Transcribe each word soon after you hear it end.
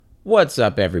What's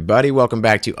up, everybody? Welcome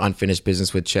back to Unfinished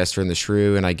Business with Chester and the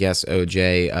Shrew, and I guess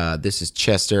OJ. This is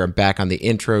Chester. I'm back on the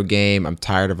intro game. I'm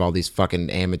tired of all these fucking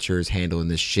amateurs handling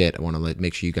this shit. I want to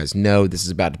make sure you guys know this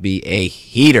is about to be a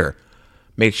heater.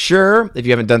 Make sure, if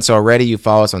you haven't done so already, you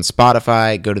follow us on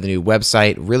Spotify. Go to the new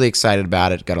website. Really excited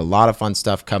about it. Got a lot of fun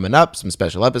stuff coming up. Some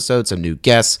special episodes, some new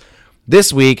guests.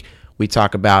 This week, we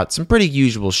talk about some pretty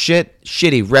usual shit,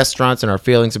 shitty restaurants and our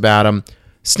feelings about them.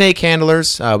 Snake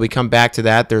handlers, we come back to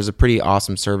that. There's a pretty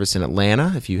awesome service in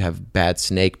Atlanta if you have bad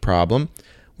snake problem.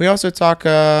 We also talk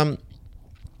a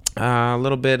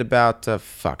little bit about, I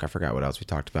forgot what else we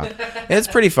talked about. It's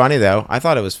pretty funny, though. I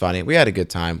thought it was funny. We had a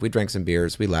good time. We drank some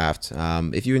beers. We laughed.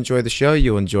 If you enjoy the show,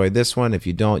 you'll enjoy this one. If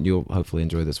you don't, you'll hopefully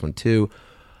enjoy this one, too.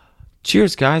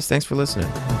 Cheers, guys. Thanks for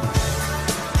listening.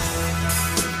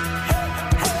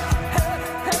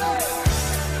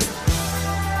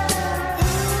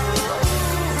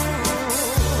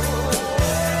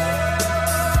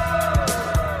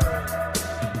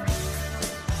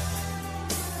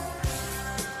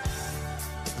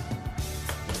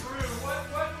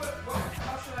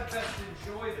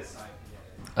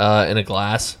 In a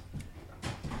glass.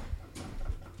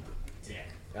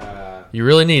 You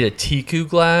really need a Tiku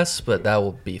glass, but that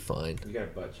will be fine. You gotta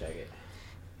butt check it.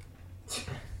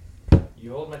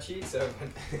 You hold my cheeks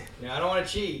open. No, I don't want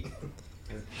to cheat.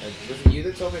 Was it you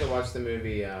that told me to watch the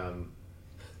movie? I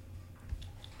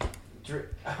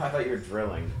thought you were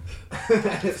drilling.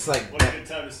 It's like what a good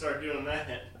time to start doing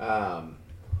that.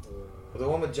 The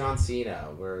one with John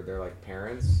Cena, where they're like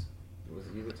parents. Was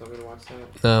it you that told me to watch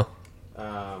that? No.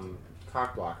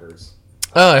 Cock blockers.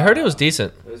 Oh, I heard it was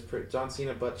decent. It was pretty. John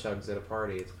Cena butt chugs at a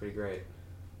party. It's pretty great.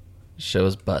 Show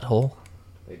his butthole.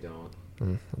 They don't.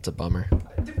 That's a bummer.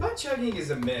 The butt chugging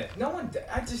is a myth. No one.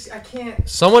 I can't.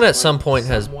 Someone at some point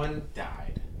has. Someone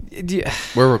died.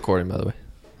 We're recording, by the way.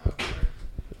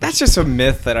 That's just a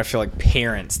myth that I feel like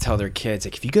parents tell their kids.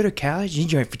 Like, if you go to college, you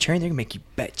join a fraternity, they're gonna make you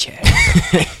butt chug.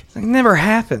 It never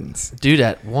happens. Dude,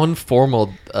 at one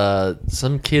formal,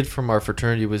 some kid from our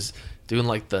fraternity was doing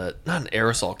like not an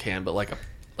aerosol can, but like a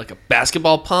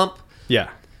basketball pump. Yeah.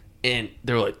 And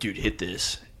they were like, dude, hit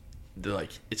this. They're like,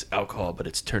 it's alcohol, but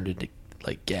it's turned into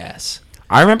like gas.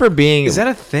 I remember being. Is that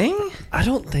a thing? I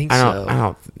don't think so.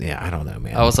 I don't know,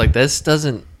 man. I was like, this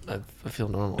doesn't. I feel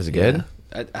normal. Is it good?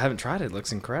 Yeah. I haven't tried it. It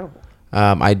looks incredible.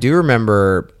 I do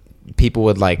remember people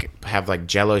would like have like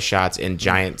Jello shots in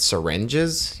giant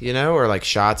syringes, or like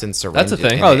shots in syringes. That's a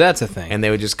thing. That's a thing. And they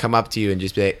would just come up to you and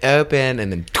just be like, open,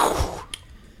 and then.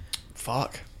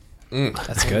 Fuck.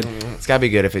 That's good. It's gotta be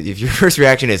good if your first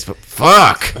reaction is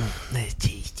fuck.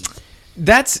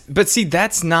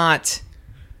 That's not.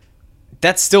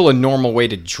 That's still a normal way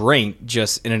to drink,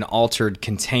 just in an altered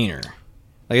container.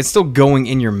 Like, it's still going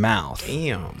in your mouth.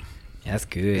 Damn, That's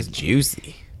good. it's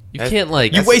juicy. You can't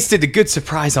like. You wasted a good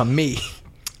surprise on me.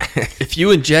 If you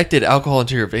injected alcohol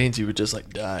into your veins, you would just like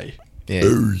die. Yeah,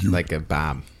 like a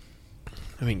bomb.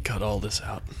 I mean, cut all this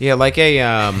out. Yeah, like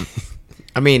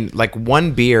like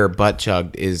one beer butt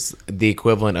chugged is the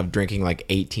equivalent of drinking like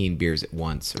 18 beers at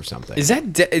once or something. Is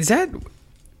that?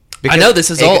 I know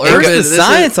this is all urban. Where's the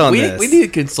science on this? We need to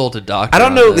consult a doctor. I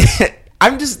don't know.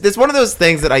 It's one of those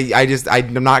things that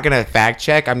I'm not going to fact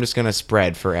check. I'm just going to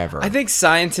spread forever. I think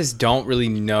scientists don't really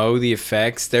know the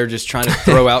effects. They're just trying to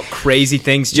throw out crazy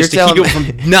things just to keep people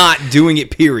from not doing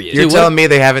it, period. You're telling me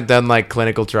they haven't done like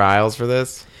clinical trials for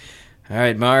this? All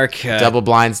right, Mark. Double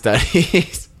blind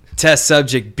studies. Test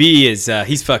subject B is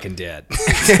he's fucking dead.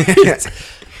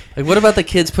 Like, what about the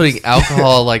kids putting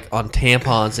alcohol like on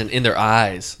tampons and in their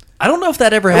eyes? I don't know if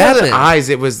that ever happened. Their eyes,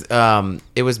 it was in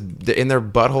their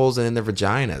buttholes and in their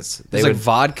vaginas. It's like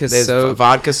vodka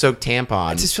soaked tampon.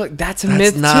 I just feel like that's a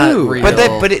myth not too. real.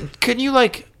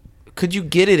 Could you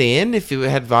get it in if it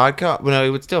had vodka? Well, no,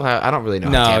 it would still have. I don't really know.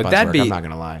 How tampons work. I'm not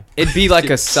gonna lie. It'd be like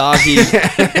a soggy.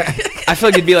 I feel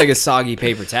like it'd be like a soggy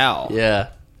paper towel. Yeah,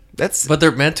 but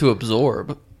they're meant to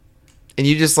absorb. And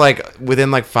you just like within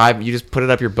like you just put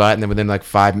it up your butt, and then within like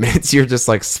 5 minutes, you're just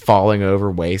like falling over,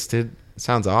 wasted.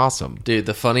 Sounds awesome, dude.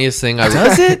 The funniest thing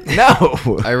does it?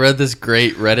 No, I read this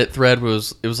great Reddit thread. It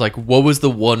was like, what was the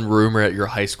one rumor at your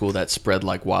high school that spread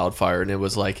like wildfire? And it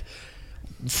was like,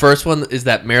 first one is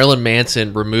that Marilyn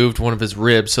Manson removed one of his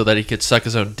ribs so that he could suck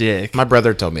his own dick. My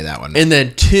brother told me that one. And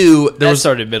then two,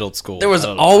 started middle school. There was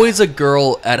always a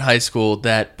girl at high school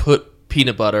that put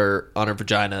peanut butter on her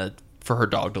vagina for her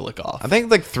dog to lick off. I think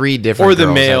like 3 different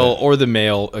or the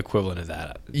male equivalent of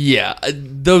that. Yeah,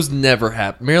 those never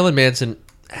happen. Marilyn Manson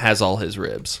has all his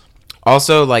ribs.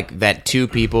 Also, like that 2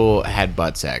 people had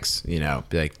butt sex. You know,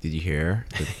 be like, did you hear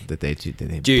that they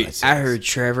had Dude, butt sex? I heard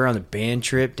Trevor on the band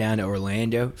trip down to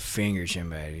Orlando finger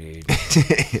somebody,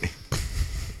 dude.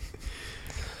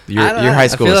 Your I don't know. high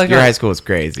school, I feel like high school is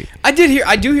crazy. I do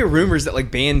hear rumors that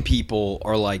like band people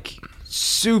are like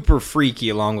super freaky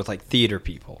along with like theater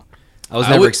people. I was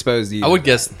never exposed to either. I would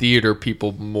guess theater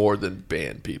people more than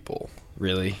band people.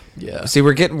 Really? Yeah. See,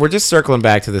 we're just circling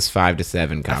back to this 5 to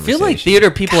 7 I conversation. feel like theater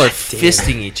people are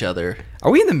fisting each other. Are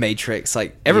we in the Matrix?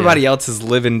 Like everybody else is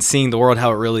living, seeing the world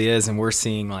how it really is, and we're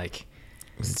seeing like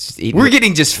we're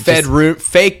getting just fed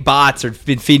fake bots are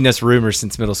been feeding us rumors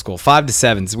since middle school. 5 to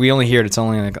 7s. We only hear it. It's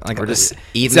only like we're just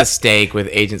eating a steak with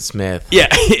Agent Smith. Yeah,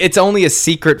 it's only a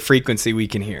secret frequency we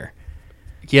can hear.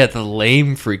 Yeah, the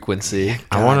lame frequency.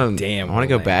 I want damn, to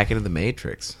go back into the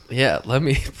Matrix. Yeah, let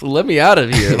me out of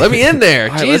here. Let me in there.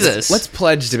 All right, Jesus. let's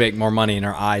pledge to make more money, and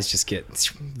our eyes just get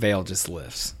veil just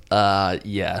lifts.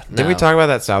 Yeah. Did we talk about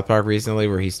that South Park recently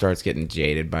where he starts getting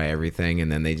jaded by everything and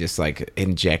then they just like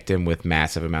inject him with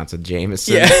massive amounts of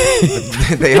Jameson?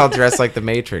 Yeah. They all dress like the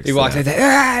Matrix. He walks in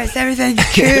there, is everything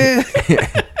good?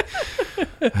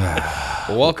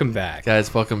 Well, welcome back.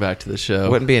 Guys, welcome back to the show.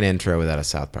 Wouldn't be an intro without a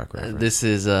South Park reference. This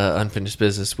is Unfinished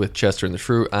Business with Chester and the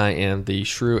Shrew. I am the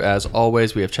Shrew as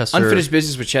always. We have Chester. Unfinished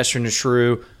Business with Chester and the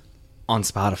Shrew on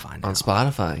Spotify now. On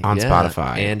Spotify. On yeah.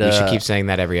 Spotify. And we should keep saying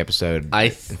that every episode. I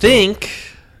think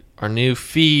our new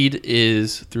feed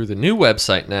is through the new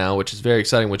website now, which is very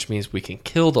exciting, which means we can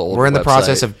kill the old We're in the website.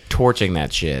 process of torching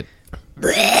that shit.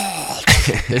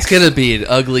 It's going to be an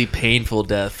ugly, painful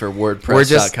death for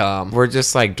WordPress.com. We're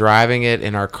just like driving it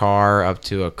in our car up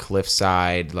to a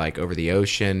cliffside, like over the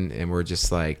ocean, and we're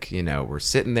just like, you know, we're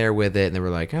sitting there with it, and then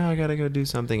we're like, oh, I gotta go do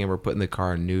something, and we're putting the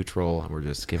car in neutral, and we're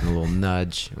just giving a little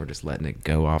nudge, and we're just letting it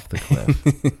go off the cliff.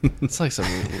 It's like some.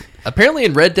 Apparently,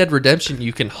 in Red Dead Redemption,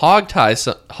 you can hog tie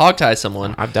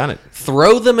someone. I've done it.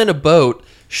 Throw them in a boat,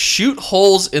 shoot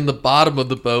holes in the bottom of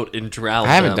the boat, and drown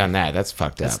them. I haven't done that. That's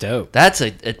fucked up. That's dope. That's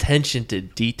attention to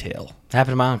detail.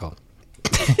 Happened to my uncle.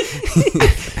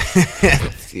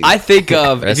 I think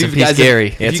of Rest if in you peace, guys, Gary.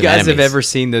 if you Some guys have enemies. ever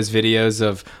seen those videos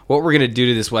of what we're gonna do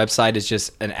to this website is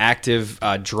just an active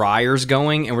dryer's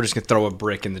going, and we're just gonna throw a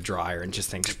brick in the dryer and just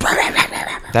think.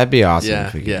 That'd be awesome Yeah,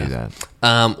 if we could yeah. do that.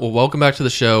 Well, welcome back to the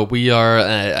show. We are,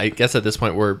 I guess at this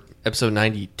point, we're episode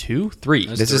 92? 3.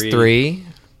 This is 3.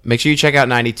 Make sure you check out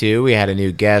 92. We had a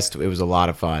new guest. It was a lot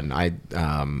of fun.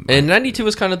 And 92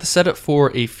 was kind of the setup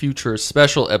for a future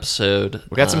special episode.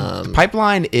 We got some. The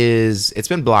pipeline it's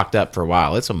been blocked up for a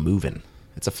while. It's a moving.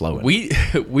 It's a flowing.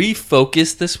 We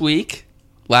focused this week,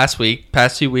 last week,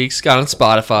 past 2 weeks, got on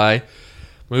Spotify,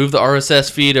 moved the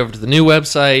RSS feed over to the new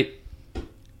website,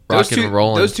 rocking and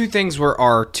rolling. Those two things were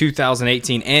our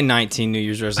 2018 and 19 New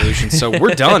Year's resolutions. So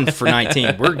we're done for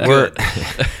 19. We're good.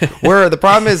 We're the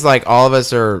problem is like all of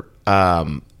us are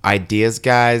ideas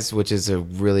guys, which is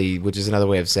another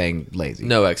way of saying lazy.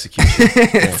 No execution.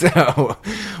 So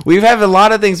we have a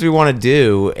lot of things we want to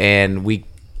do, and we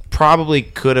probably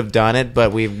could have done it,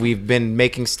 but we've been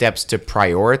making steps to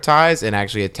prioritize and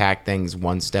actually attack things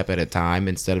one step at a time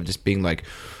instead of just being like,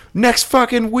 next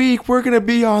fucking week we're gonna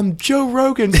be on Joe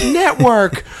Rogan's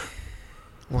network.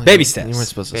 Well, Baby steps. You weren't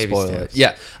supposed to Baby spoil steps. it.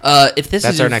 Yeah. If this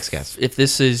That's is our your, next guest. If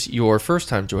this is your first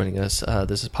time joining us,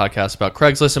 this is a podcast about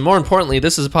Craigslist, and more importantly,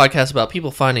 this is a podcast about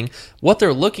people finding what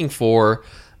they're looking for,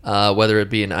 whether it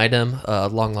be an item, a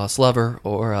long lost lover,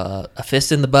 or a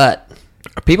fist in the butt.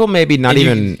 People maybe not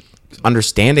even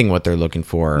understanding what they're looking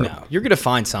for. No, you're gonna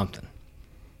find something.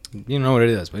 You don't know what it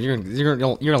is, but you're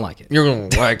gonna like it. You're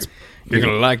gonna like. You're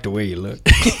gonna like the way you look.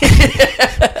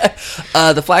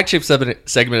 The flagship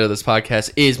segment of this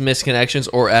podcast is Misconnections,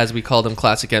 or as we call them,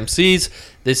 classic MCs.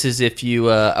 This is if you.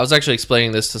 I was actually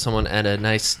explaining this to someone at a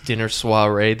nice dinner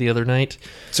soiree the other night.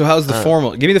 So how's the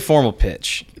formal? Give me the formal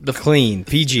pitch. The clean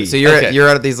PG. So you're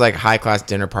at these like high class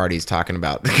dinner parties talking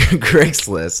about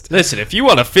Craigslist. Listen, if you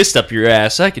want to fist up your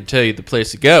ass, I can tell you the place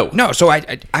to go. no. So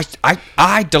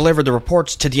I deliver the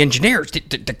reports to the engineers.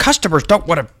 The customers don't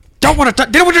want to. They don't want to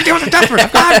deal with the customers.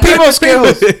 I've got people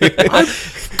skills. I'm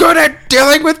good at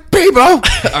dealing with people.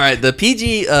 All right, the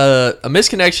PG, a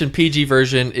misconnection PG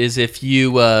version is if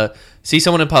you see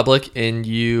someone in public and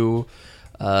you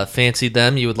fancy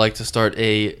them, you would like to start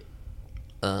a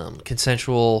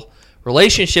consensual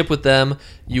relationship with them,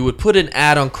 you would put an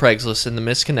ad on Craigslist in the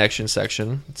misconnection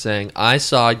section saying, I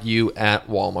saw you at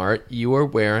Walmart. You are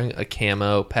wearing a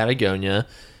camo Patagonia,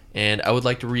 and I would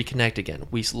like to reconnect again.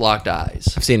 We locked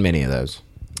eyes. I've seen many of those.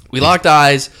 We locked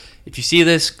eyes. If you see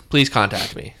this, please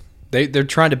contact me. They're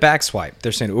trying to back swipe.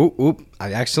 They're saying, oop,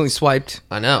 I accidentally swiped.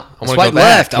 I know. I want to Swipe go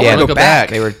back. left. I wanna go back.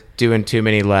 They were doing too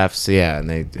many lefts. Yeah, and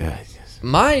they.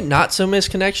 My not so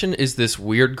misconnection is this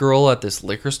weird girl at this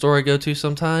liquor store I go to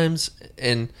sometimes,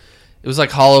 and it was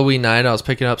like Halloween night. I was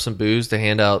picking up some booze to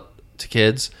hand out to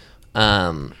kids,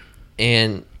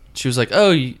 and she was like,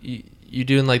 "Oh, you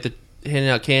doing like the handing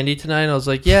out candy tonight?" And I was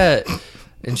like, "Yeah,"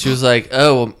 and she was like,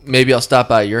 "Oh, well, maybe I'll stop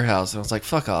by your house." And I was like,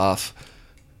 "Fuck off."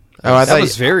 Oh, I That thought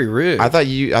was very rude. I thought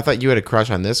you had a crush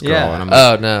on this girl. Yeah. And I'm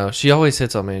like, Oh no, she always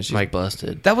hits on me, and she's Like-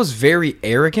 busted. That was very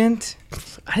arrogant,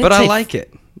 didn't but I say- like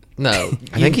it. No,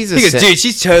 I think he's a. He goes, sa- dude,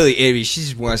 she's totally envy. She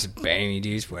just wants to bang me,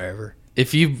 dude, whatever.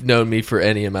 if you've known me for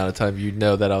any amount of time, you'd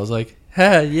know that I was like,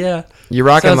 yeah, You're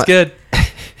rocking. sounds like, good.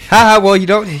 Haha, well, you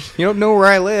don't know where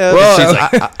I live. Well, She's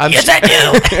like, yes, I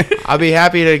do. I'll be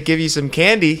happy to give you some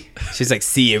candy. she's like,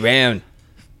 see you around.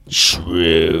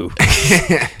 Shrew.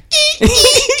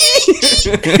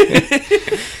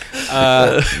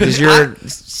 Does your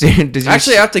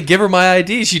Actually, I have to give her my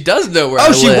ID. She does know where I Oh,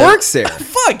 live. she works there.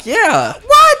 Fuck yeah.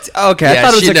 What? Okay, Yeah, I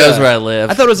thought it was she like knows where I live.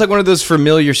 I thought it was like one of those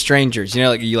familiar strangers. You know,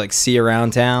 like you like see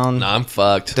around town. No, I'm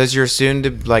fucked. does your soon to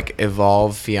like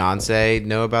evolve fiance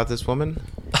know about this woman?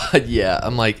 Yeah,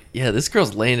 I'm like, yeah, this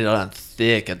girl's laying it on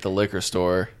thick at the liquor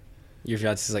store. Your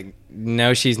fiance's like,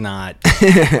 no, she's not.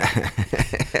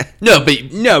 No, but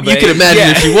you but- could imagine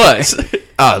yeah. if she was.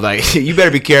 Oh, like you better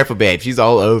be careful, babe. She's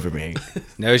all over me.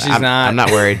 No, she's I'm not. I'm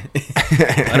not worried.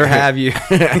 Let her have you.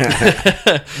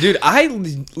 Dude, I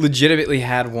legitimately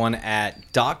had one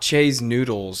at Doc Che's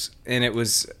Noodles, and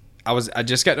I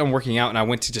just got done working out, and I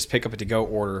went to just pick up a to-go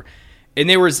order, and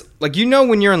there was like, you know,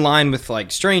 when you're in line with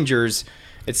like strangers,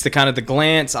 it's the kind of the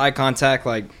glance, eye contact,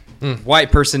 like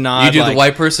white person nod. You do like, the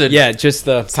white person. yeah, just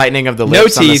the Tightening of the No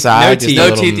lips on the teeth, side. no just teeth. a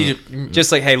No little- teeth.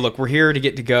 just like, hey, look, we're here to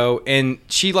get to go, and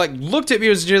she like looked at me,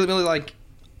 was really like,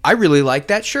 I really like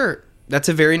that shirt. That's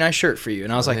a very nice shirt for you,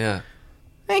 and I was like, Yeah.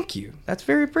 thank you. That's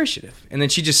very appreciative. And then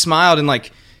she just smiled and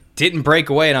like didn't break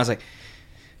away. And I was like,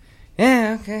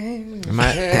 yeah, okay. Am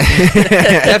I-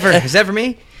 Is that for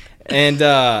me? And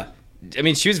I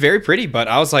mean, she was very pretty, but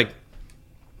I was like,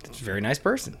 that's a very nice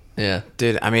person. Yeah.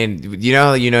 Dude, I mean, you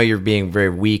know, you're being very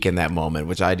weak in that moment,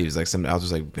 which I do. Is like I'll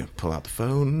just like pull out the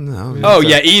phone. Oh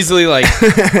yeah, easily like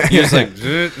you're just like,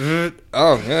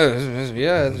 oh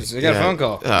yeah, I got a phone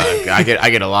call. I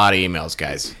get a lot of emails,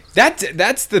 guys.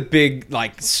 That's the big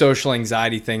like social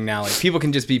anxiety thing now. Like people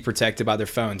can just be protected by their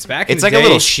phones. Back in It's the like day, a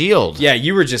little shield. Yeah,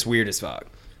 you were just weird as fuck.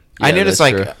 I Yeah, noticed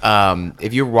that's like true.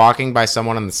 if you're walking by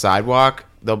someone on the sidewalk,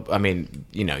 people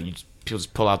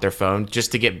just pull out their phone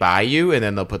just to get by you, and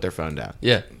then they'll put their phone down.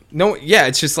 Yeah. No, yeah,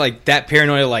 it's just like that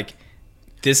paranoia. Like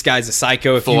this guy's a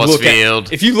psycho. Force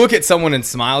field. If you look at someone and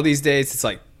smile these days, it's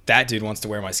like that dude wants to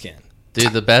wear my skin.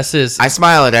 Dude, the best is I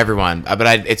smile at everyone,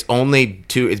 but it's only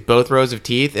it's both rows of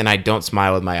teeth, and I don't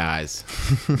smile with my eyes.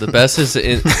 the best is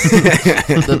in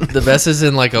the best is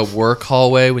in like a work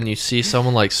hallway when you see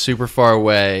someone like super far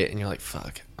away and you're like,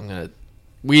 fuck,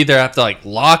 we either have to like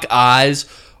lock eyes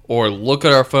or look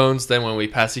at our phones. Then when we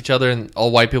pass each other, and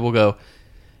all white people go,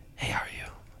 hey, how are you?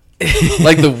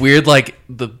 Like the weird, like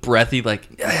the breathy, like,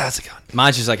 yeah, how's it going?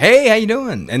 Mine's just like, hey, how you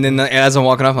doing? And then as I'm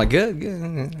walking off, I'm like, good.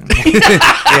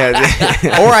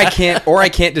 Yeah, or I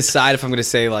can't decide if I'm gonna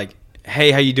say like,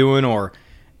 hey, how you doing, or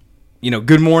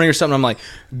good morning or something. I'm like,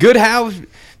 good, how?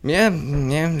 Yeah,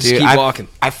 just Dude, keep walking.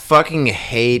 I fucking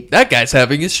hate. That guy's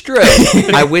having a stroke.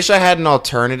 I wish I had an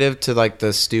alternative to like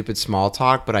the stupid small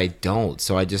talk, but I don't.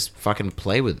 So I just fucking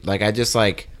play with. Like I just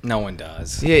like. No one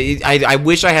does. Yeah, I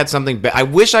wish I had something. I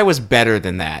wish I was better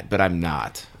than that, but I'm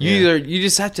not. You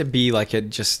just have to be like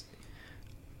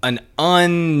an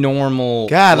unnormal.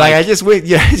 God, like I just wish.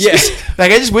 Yeah, Yeah.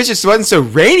 Like I just wish it wasn't so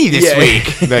rainy this Yeah.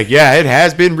 week. Like yeah, it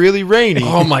has been really rainy.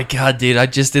 Oh my god, dude! I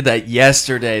just did that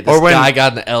yesterday. This Or when- guy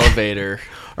got in the elevator.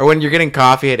 Or when you're getting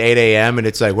coffee at 8 a.m. and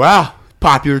it's like, wow,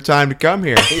 popular time to come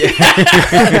here.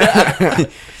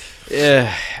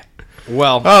 Yeah.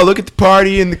 Well, Oh, look at the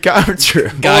party in the conference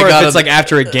room. Guy or got if it's him- like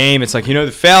after a game, it's like,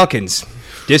 the Falcons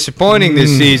disappointing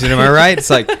this season. Am I right? It's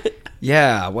like,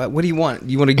 yeah. What do you want?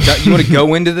 You want to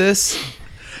go into this?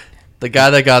 The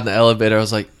guy that got in the elevator, I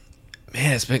was like,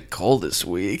 man, it's been cold this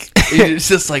week. It's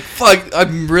just like, fuck,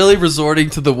 I'm really resorting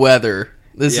to the weather.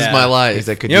 This is Yeah. my life. He's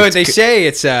like, could You know what they could- say?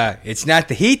 It's not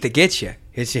the heat that gets you.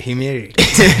 It's the humidity.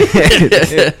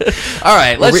 All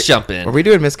right, let's we- jump in. Are we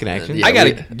doing misconnection? Yeah. I got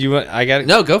it. Do you want? I got it.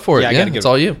 No, go for it. Yeah, I Yeah, gotta go. it's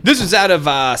all you. This is out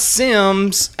of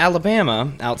Sims,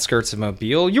 Alabama, outskirts of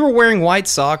Mobile. You were wearing white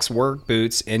socks, work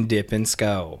boots, and dip and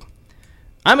skull.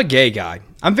 I'm a gay guy.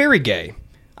 I'm very gay.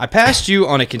 I passed you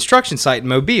on a construction site in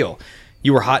Mobile.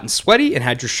 You were hot and sweaty and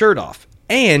had your shirt off.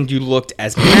 and you looked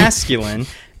as masculine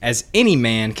as any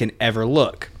man can ever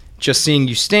look. Just seeing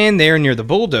you stand there near the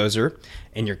bulldozer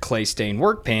in your clay-stained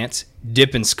work pants,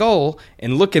 dipping skull,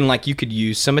 and looking like you could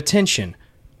use some attention.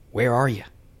 Where are you?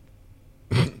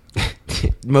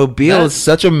 Mobile is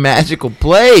such a magical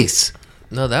place.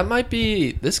 No, that might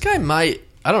be. This guy might.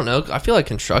 I don't know. I feel like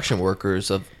construction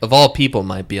workers of all people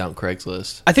might be on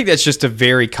Craigslist. I think that's just a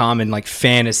very common like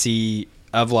fantasy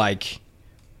of like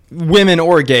women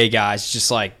or gay guys,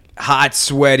 just like hot,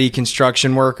 sweaty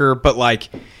construction worker, but like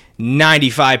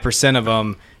 95% of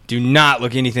them do not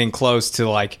look anything close to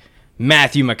like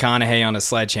Matthew McConaughey on a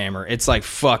sledgehammer. It's like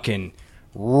fucking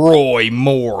Roy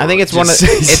Moore. I think it's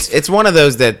it's one of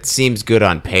those that seems good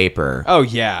on paper. Oh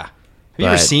yeah. Have you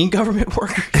ever seen government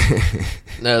workers?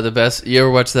 No, the best. You ever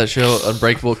watch that show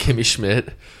Unbreakable Kimmy Schmidt,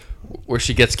 where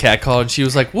she gets catcalled and she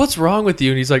was like, "What's wrong with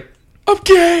you?" And he's like, "I'm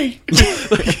gay."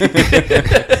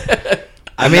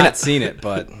 I've not seen it,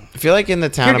 but I feel like in the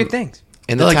town, hear good things.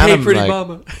 In the They're town, like, "Hey, of, pretty like,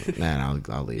 mama." Nah,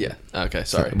 I'll leave. Yeah. Okay.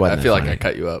 Sorry. Wasn't I feel like funny. I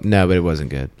cut you up. No, but it wasn't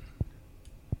good.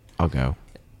 I'll go.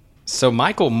 So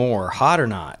Michael Moore, hot or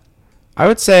not? I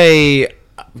would say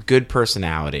good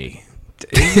personality.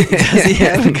 Does he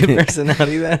have a good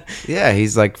personality then? Yeah,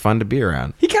 he's like fun to be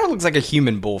around. He kind of looks like a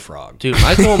human bullfrog. Dude,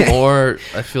 Michael Moore,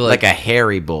 I feel Like a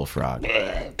hairy bullfrog.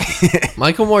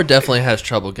 Michael Moore definitely has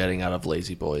trouble getting out of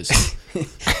Lazy Boys.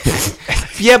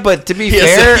 Yeah, but to be He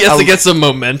fair, has to get some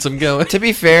momentum going. to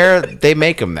be fair, they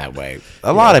make them that way.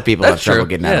 A lot of people have trouble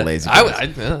getting out of Lazy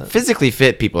Boys. Physically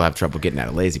fit people have trouble getting out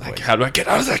of Lazy Boys. How do I get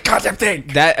out of that goddamn thing?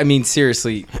 That, I mean,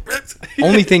 seriously,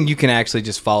 only thing you can actually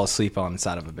just fall asleep on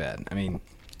inside of a bed. I mean,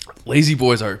 Lazy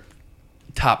Boys are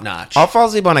top notch. I'll fall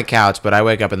asleep on a couch, but I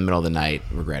wake up in the middle of the night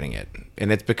regretting it.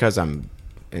 And it's because I'm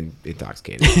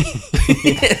intoxicated.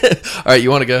 All right, you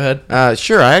want to go ahead?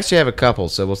 Sure, I actually have a couple,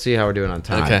 so we'll see how we're doing on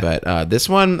time. Okay. But this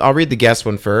one, I'll read the guest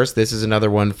one first. This is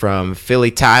another one from Philly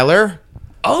Tyler.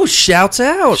 Oh, shouts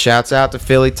out. Shouts out to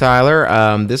Philly Tyler.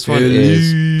 This one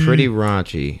is pretty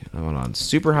raunchy. Hold on.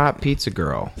 Super hot pizza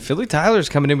girl. Philly Tyler's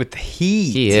coming in with the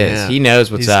heat. He is. Yeah. He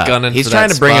knows what's He's up. gunning He's for trying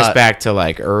that to bring us spot. back to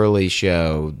like early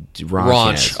show raunchiness.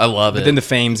 Raunch. I love But it. then the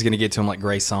fame's going to get to him like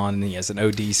Grace on, and then he has an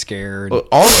OD scare. And Well,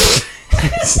 also,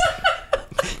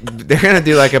 they're gonna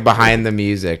do like a behind the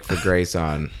music for Grace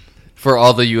on. For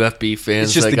all the UFB fans,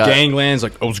 it's just that the got, gangland's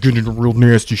like, I was getting into real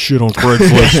nasty shit on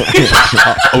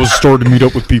Craigslist. I was starting to meet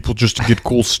up with people just to get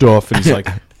cool stuff, and he's like,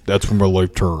 "That's when my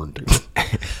life turned."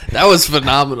 That was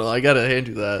phenomenal. I gotta hand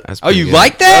you that. That's oh, pretty you good.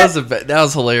 like That that?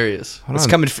 was hilarious. Hold That's on.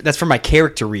 coming. That's for my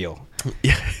character reel.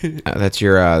 That's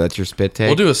your spit take.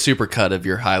 We'll do a super cut of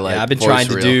your highlight. Yeah, I've been voice trying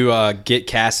to reel. do get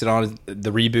casted on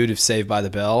the reboot of Saved by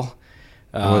the Bell.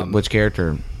 Which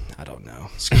character? I don't know.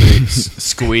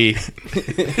 Squee.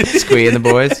 Squee and the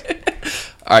boys.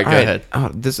 All right, go All right. ahead.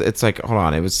 Oh, it's like, hold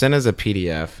on. It was sent as a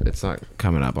PDF. It's not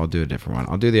coming up. I'll do a different one.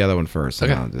 I'll do the other one first,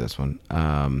 and Okay. then I'll do this one.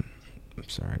 I'm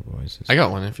sorry, boys. I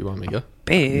got one if you want me to go.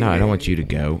 No, I don't want you to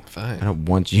go. Fine. I don't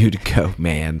want you to go,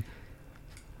 man.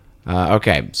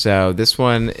 Okay, so this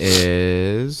one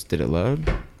is... Did it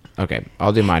load? Okay,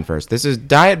 I'll do mine first. This is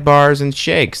Diet Bars and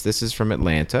Shakes. This is from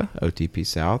Atlanta, OTP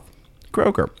South,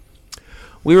 Kroger.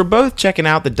 We were both checking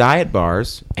out the diet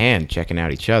bars and checking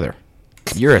out each other.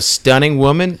 You're a stunning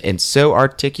woman and so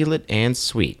articulate and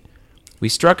sweet. We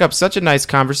struck up such a nice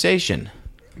conversation.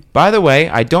 By the way,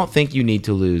 I don't think you need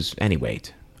to lose any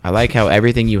weight. I like how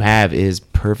everything you have is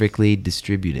perfectly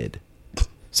distributed.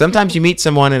 Sometimes you meet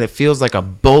someone and it feels like a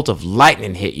bolt of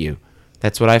lightning hit you.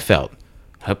 That's what I felt.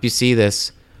 Hope you see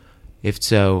this. If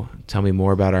so, tell me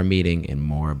more about our meeting and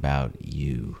more about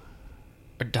you.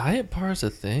 Are diet bars a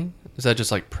thing? Is that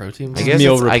just like protein I bars? guess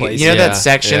Meal it's, replacement. you know Yeah, that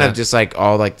section yeah. of just like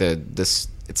all like this.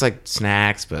 It's like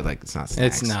snacks, but like it's not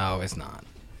snacks. It's not.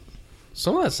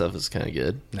 Some of that stuff is kind of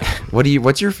good.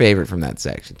 What's your favorite from that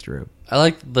section, Drew? I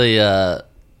like the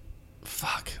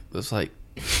those like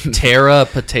Terra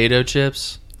potato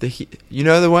chips. You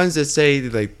know the ones that say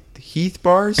like Heath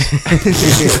bars.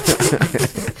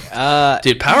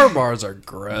 Dude, power bars are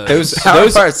gross.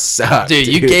 Those bars suck, dude,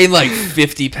 you gain like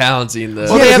 50 pounds eating those.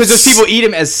 Well, they yeah, have because those people eat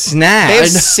them as They have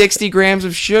snacks. 60 grams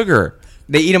of sugar.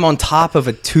 They eat them on top of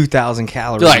a 2,000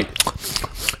 calorie. They're like,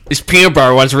 this peanut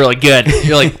bar one's really good.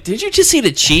 You're like, did you just eat a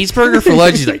cheeseburger for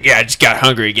lunch? He's like, yeah, I just got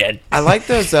hungry again. I like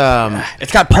those.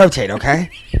 it's got protein,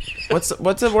 okay?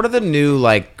 What are the new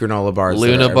like granola bars? that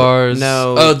Luna are- bars.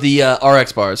 No. Oh, the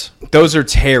RX bars. Those are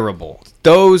terrible.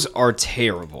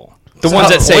 The ones Stop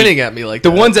that say pointing at me like the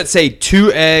that. ones that say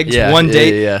 2 eggs, Yeah, 1 yeah,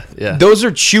 day. yeah. Those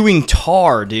are chewing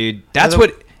tar, dude. That's the,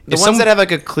 what the ones that have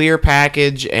like a clear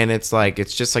package and it's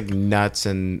just like nuts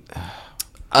and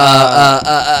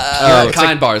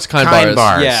Kind bars.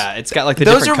 Yeah, it's got like the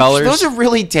different colors. Those are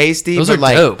really tasty. Those but are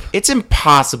like, dope. It's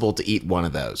impossible to eat one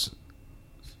of those.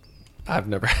 I've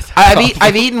never had that.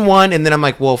 I've eaten one, and then I'm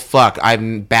like, well, fuck,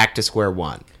 I'm back to square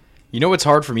one. You know what's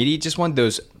hard for me to eat? Just one of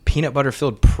those peanut butter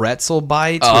filled pretzel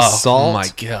bites with salt. Oh my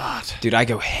god, dude, I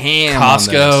go ham. Costco.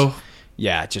 On those.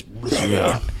 Yeah, just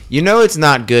You know it's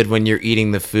not good when you're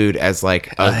eating the food as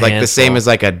like the same as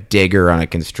like a digger on a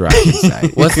construction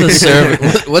site. What's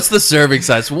the serving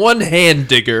size? One hand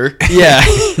digger. Yeah,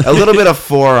 a little bit of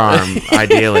forearm,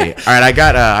 ideally. All right, I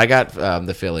got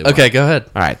the Philly one. Okay, go ahead.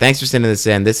 All right, thanks for sending this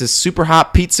in. This is Super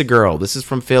Hot Pizza Girl. This is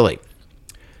from Philly.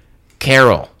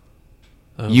 Carol,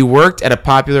 you worked at a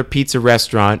popular pizza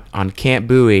restaurant on Camp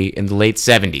Bowie in the late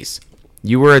 70s.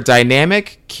 You were a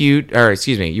dynamite, cute,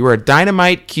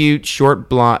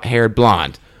 short-haired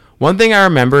blonde. One thing I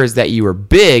remember is that you were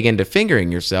big into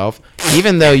fingering yourself,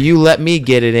 even though you let me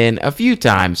get it in a few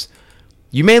times.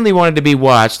 You mainly wanted to be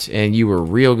watched, and you were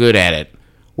real good at it.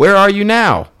 Where are you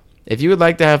now? If you would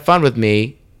like to have fun with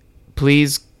me,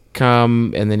 please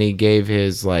come. And then he gave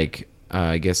his,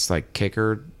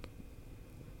 kicker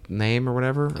name or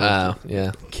whatever. Oh,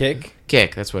 yeah. Kick,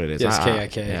 that's what it is. Yes,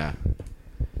 K-I-K. Yeah.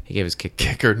 He gave his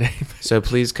kicker name. So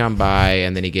please come by,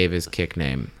 and then he gave his kick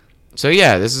name. So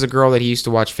yeah, this is a girl that he used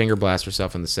to watch finger blast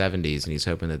herself in the 70s, and he's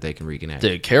hoping that they can reconnect.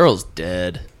 Dude, Carol's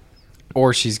dead.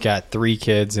 Or she's got 3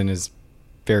 kids and is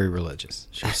very religious.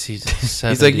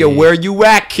 He's like, yo, where you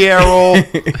at, Carol?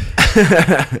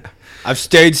 I've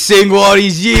stayed single all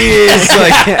these years.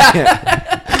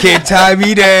 Can't tie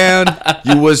me down.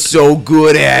 You was so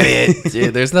good at it.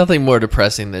 Dude, there's nothing more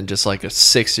depressing than just like a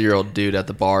 60-year-old dude at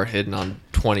the bar hitting on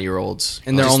 20-year-olds.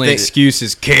 And their only excuse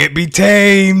is can't be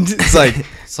tamed. It's like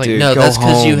dude, no, that's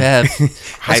because you have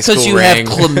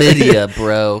chlamydia,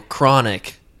 bro.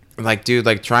 Chronic. Like, dude,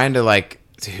 like trying to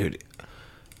dude.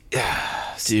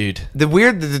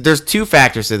 There's 2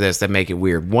 factors to this that make it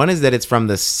weird. One is that it's from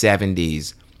the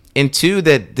 70s. And 2,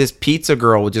 that this pizza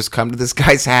girl will just come to this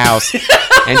guy's house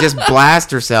and just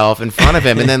blast herself in front of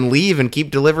him and then leave and keep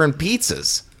delivering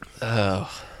pizzas. Oh.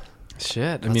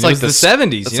 Shit. I mean, it's like the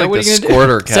 70s. It's you know like what the are you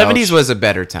squirter gonna do? couch. 70s was a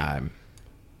better time.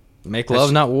 Make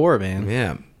love, not war, man.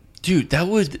 Yeah. Dude, that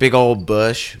was... Big old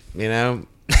bush, you know?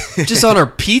 Just on her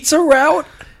pizza route?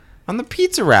 On the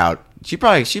pizza route. She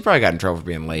probably got in trouble for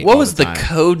being late. What was the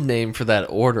code name for that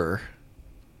order?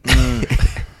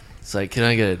 It's like, can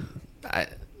I get...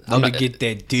 I'm gonna get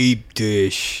that deep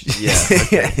dish. Yeah,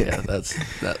 okay, yeah,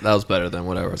 that was better than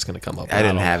whatever was gonna come up with. I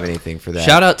didn't have anything for that.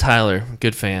 Shout out Tyler,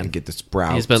 good fan. Get the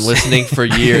sprouts. He's been listening for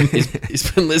years. He's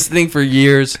been listening for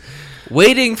years,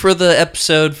 waiting for the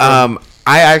episode. I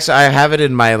have it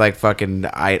in my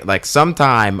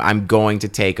sometime I'm going to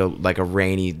take a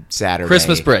rainy Saturday,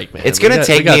 Christmas break, man. It's gonna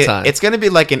take me. Time. It's gonna be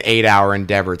like an 8-hour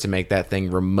endeavor to make that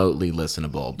thing remotely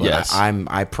listenable. But yes.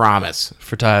 I promise.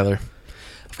 For Tyler.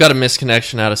 I've got a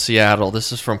misconnection out of Seattle.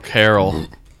 This is from Carol.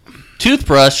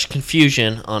 Toothbrush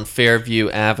confusion on Fairview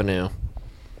Avenue.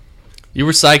 You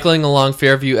were cycling along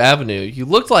Fairview Avenue. You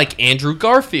looked like Andrew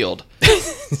Garfield. Why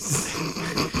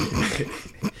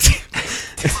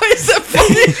is that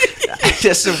funny?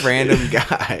 Just a random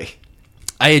guy.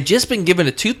 I had just been given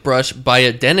a toothbrush by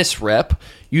a dentist rep.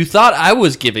 You thought I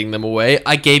was giving them away.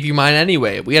 I gave you mine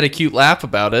anyway. We had a cute laugh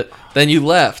about it. Then you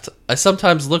left. I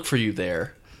sometimes look for you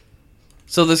there.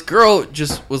 So this girl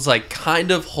just was like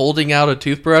kind of holding out a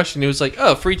toothbrush, and he was like,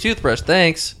 "Oh, free toothbrush,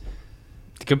 thanks."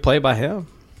 Good play by him.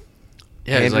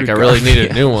 Yeah, he's like, "I really need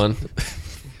a new one."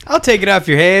 I'll take it off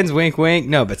your hands, wink, wink.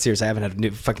 No, but seriously, I haven't had a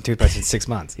new fucking toothbrush in 6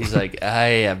 months. He's like, "I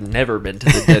have never been to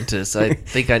the dentist. I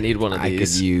think I need one of these." I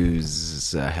could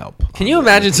use help. Can you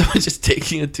imagine someone just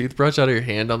taking a toothbrush out of your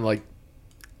hand on like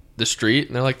the street,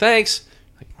 and they're like, "Thanks."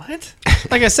 Like, what?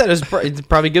 Like I said, it's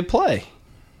probably good play.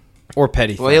 Or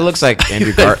petty. Well, it looks like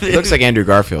Andrew. It looks like Andrew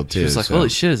Garfield too. He's like, "Holy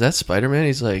shit, is that Spider-Man?"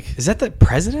 He's like, "Is that the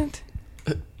president?"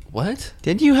 What?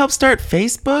 Didn't you help start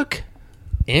Facebook?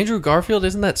 Andrew Garfield,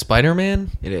 isn't that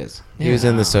Spider-Man? It is. He was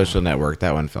in The Social Network.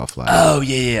 That one fell flat. Oh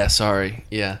yeah. Sorry,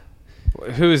 yeah.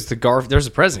 Who is the There's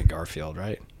a President Garfield,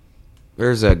 right?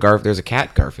 There's a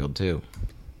cat Garfield too.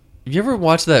 You ever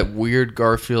watch that weird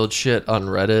Garfield shit on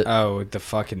Reddit? Oh, the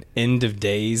fucking End of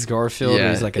Days Garfield.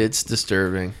 Yeah, he's like it's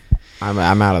disturbing. I'm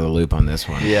out of the loop on this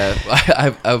one. Yeah,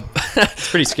 it's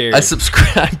pretty scary. I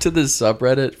subscribed to this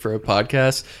subreddit for a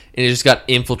podcast, and it just got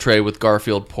infiltrated with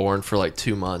Garfield porn for like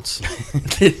 2 months.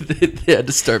 They had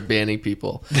to start banning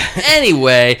people.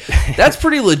 Anyway, that's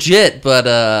pretty legit,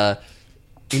 but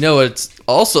you know what's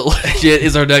also legit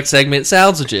is our next segment,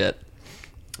 Sounds Legit.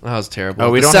 That was terrible.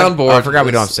 Oh, we the don't have- soundboard. oh, I forgot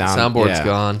we don't have sound. Soundboard's Yeah.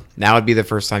 gone. Now would be the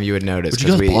first time you would notice. Would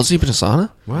you guys balls deep in a sauna?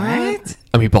 What?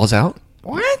 I mean, balls out.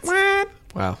 What?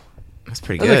 Wow, That's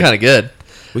pretty those good. are kind of good.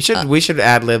 We should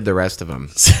ad lib the rest of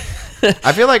them.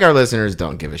 I feel like our listeners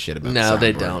don't give a shit about. No, the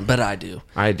they soundboard. don't, but I do.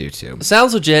 I do too.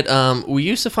 Sounds legit. We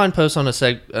used to find posts on a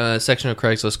section of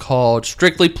Craigslist called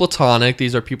Strictly Platonic.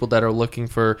 These are people that are looking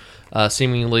for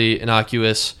seemingly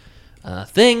innocuous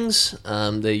things.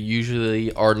 They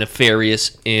usually are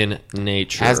nefarious in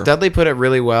nature. As Dudley put it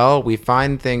really well, we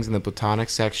find things in the platonic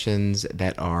sections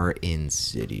that are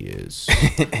insidious.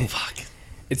 Fuck.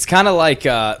 It's kind of like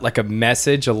a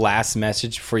message, a last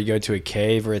message before you go to a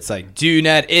cave, where it's like, "Do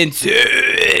not enter."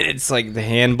 It's like the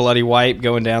hand bloody wipe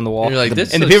going down the wall. And you're like,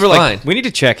 "This and the looks people are like, fine." "We need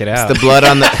to check it out." The blood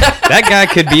on the That guy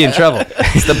could be in trouble.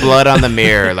 it's the blood on the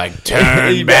mirror. Like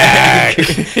turn back.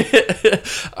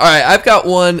 All right, I've got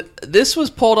one. This was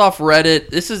pulled off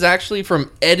Reddit. This is actually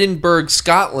from Edinburgh,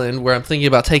 Scotland, where I'm thinking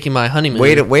about taking my honeymoon.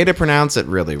 Way to pronounce it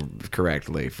really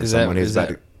correctly for someone who's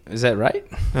about Is that right?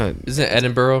 Isn't it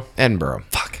Edinburgh? Edinburgh.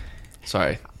 Fuck.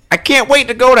 Sorry. I can't wait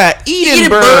to go to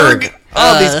Edinburgh.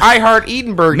 Oh, these I Heart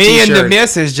Edinburgh Me and the t-shirts.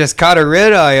 missus just caught a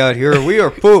red eye out here. We are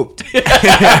pooped. All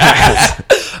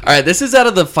right, this is out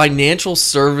of the financial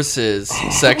services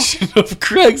section of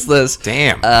Craigslist.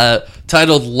 Damn.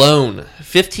 Titled Loan,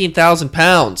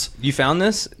 £15,000. You found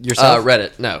this yourself?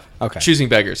 Reddit, no. Okay. Choosing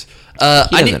beggars. He I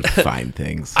doesn't need find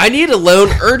things. I need a loan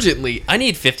urgently. I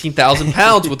need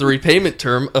 £15,000 with a repayment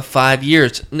term of 5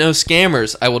 years. No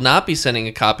scammers. I will not be sending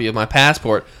a copy of my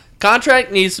passport.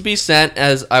 Contract needs to be sent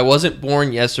as I wasn't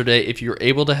born yesterday. If you're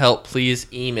able to help, please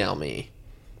email me.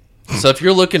 So if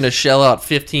you're looking to shell out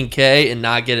 $15K and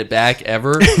not get it back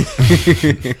ever,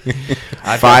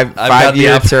 Five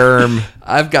year term,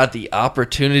 I've got the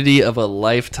opportunity of a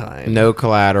lifetime. no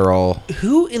collateral.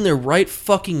 Who in their right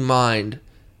fucking mind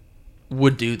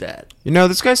would do that? You know,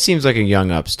 this guy seems like a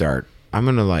young upstart. I'm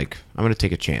gonna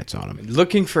take a chance on him.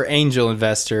 Looking for angel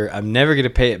investor. I'm never going to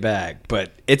pay it back,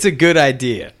 but it's a good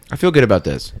idea. I feel good about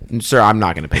this, sir. I'm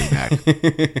not gonna pay you back.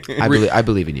 I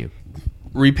believe in you.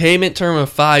 Repayment term of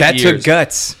 5 That years. took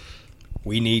guts.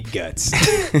 We need guts.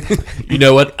 You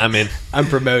know what? I'm in. I'm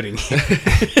promoting.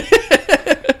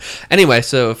 Anyway,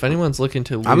 so if anyone's looking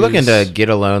to lose... I'm looking to get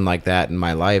a loan like that in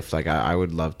my life. Like I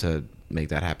would love to make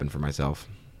that happen for myself.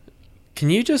 Can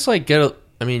you just like get a...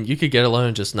 I mean, you could get a loan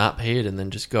and just not pay it and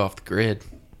then just go off the grid.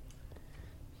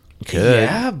 Could.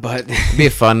 Yeah, but It'd be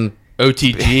a fun.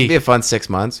 OTG. It'd be a fun 6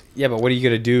 months. yeah, but what are you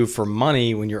going to do for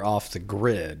money when you're off the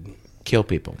grid? Kill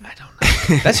people. I don't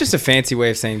know. That's just a fancy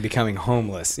way of saying becoming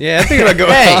homeless. Yeah, I'm thinking about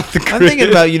going Hey, off the grid. I'm thinking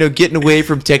about getting away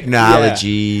from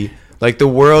technology. Yeah. Like the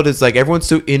world is like everyone's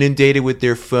so inundated with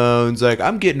their phones. Like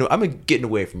I'm getting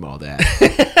away from all that.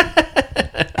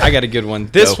 I got a good one.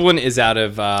 This one is out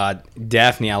of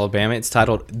Daphne, Alabama. It's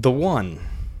titled The One.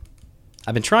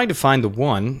 I've been trying to find the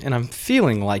one, and I'm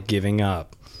feeling like giving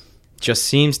up. Just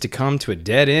seems to come to a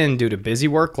dead end due to busy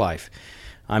work life.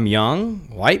 I'm young,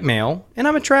 white male, and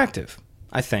I'm attractive,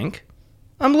 I think.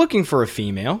 I'm looking for a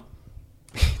female.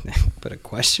 Put a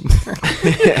question mark.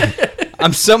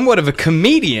 I'm somewhat of a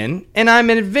comedian, and I'm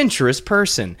an adventurous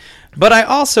person. But I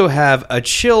also have a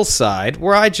chill side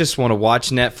where I just want to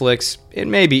watch Netflix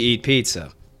and maybe eat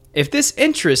pizza. If this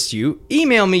interests you,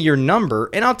 email me your number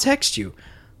and I'll text you.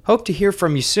 Hope to hear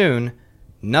from you soon.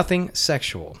 Nothing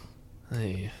sexual.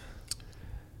 Hey.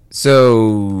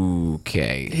 So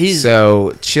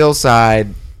so chill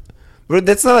side. But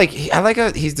that's not like I like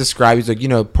how he's described. He's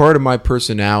like, part of my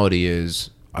personality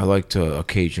is I like to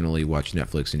occasionally watch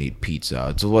Netflix and eat pizza.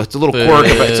 It's a little quirk.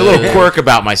 It's a little quirk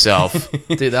about myself.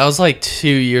 Dude, that was like 2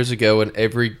 years ago when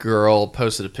every girl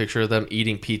posted a picture of them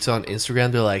eating pizza on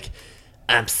Instagram. They're like,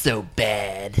 I'm so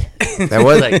bad. That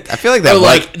was like I feel like that Or was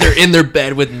like they're in their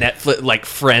bed with Netflix, like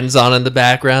Friends on in the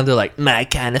background. They're like, my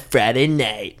kind of Friday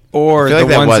night. Or I feel the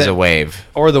like that ones was a wave.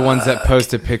 Or the ones that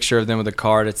post a picture of them with a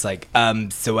card. It's like,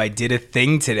 so I did a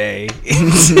thing today.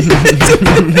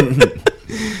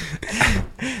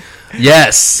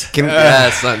 Yes.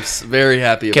 Yes, I'm very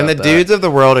happy about that. Can the dudes of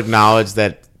the world acknowledge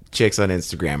that chicks on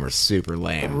Instagram are super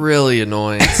lame? Really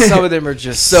annoying. Some of them are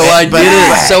just So I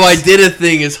did a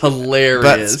thing is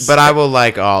hilarious. But I will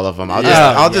like all of them.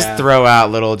 I'll just throw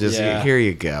out little here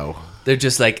you go. They're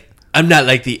just like, I'm not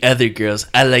like the other girls.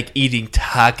 I like eating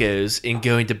tacos and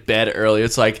going to bed early.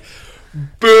 It's like,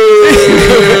 boo.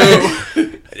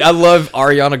 I love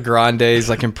Ariana Grande's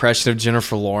like impression of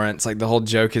Jennifer Lawrence. Like the whole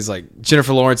joke is like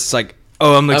Jennifer Lawrence is like,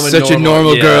 oh, I'm such a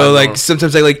normal girl. Like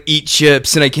sometimes I like eat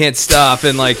chips and I can't stop.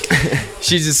 And like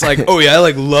she's just like, oh yeah, I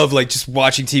like love like just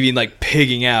watching TV and like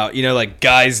pigging out. Like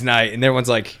guys' night. And everyone's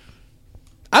like,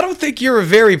 I don't think you're a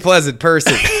very pleasant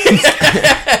person.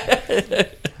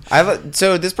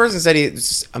 So this person said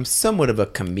I'm somewhat of a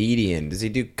comedian. Does he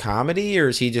do comedy, or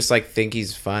is he just like think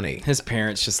he's funny? His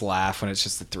parents just laugh when it's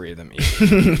just the three of them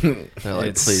eating. They're like,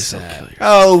 It's please don't sad. kill yourself.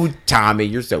 Oh, Tommy,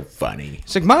 you're so funny.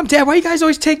 It's like, Mom, Dad, why you guys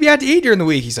always take me out to eat during the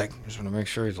week? He's like, I just want to make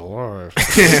sure he's alive.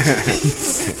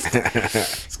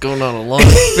 It's going on a lot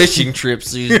of fishing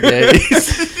trips these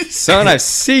days. Son, I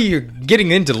see you're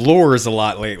getting into lures a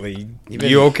lot lately.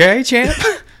 You okay, champ?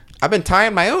 I've been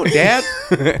tying my own, Dad.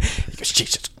 He goes,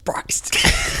 Jesus Christ.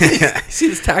 See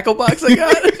this tackle box I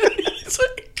got? It's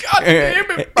like, God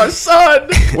damn it, my son.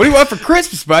 What do you want for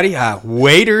Christmas, buddy?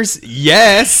 Waiters,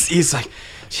 yes. He's like,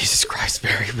 Jesus Christ,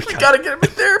 Barry. We Gotta get him in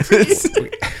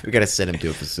therapy. We gotta send him to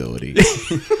a facility.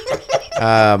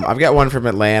 I've got one from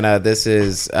Atlanta. This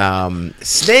is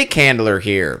snake handler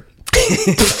here.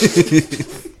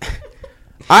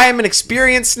 I am an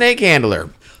experienced snake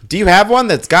handler. Do you have one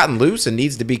that's gotten loose and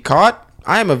needs to be caught?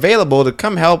 I am available to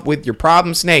come help with your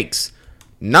problem snakes.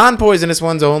 Non-poisonous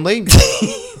ones only.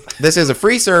 This is a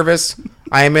free service.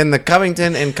 I am in the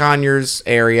Covington and Conyers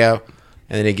area.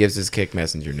 And then he gives his Kick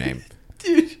Messenger name.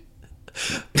 Dude.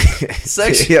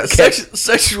 Yeah, okay.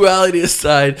 Sexuality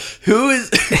aside, who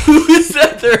is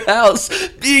at their house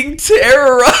being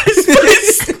terrorized by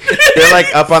snakes? They're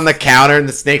like up on the counter and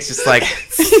the snake's just like...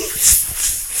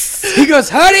 He goes,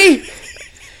 honey,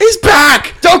 He's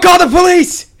back! don't call the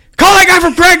police. Call that guy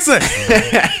from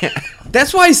Craigslist.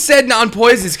 That's why he said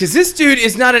non-poisonous, because this dude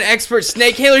is not an expert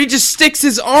snake handler. He just sticks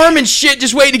his arm and shit,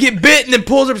 just waiting to get bit, and then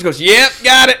pulls up and goes, yep,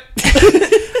 got it.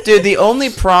 Dude, the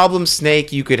only problem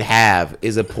snake you could have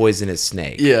is a poisonous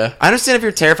snake. Yeah. I understand if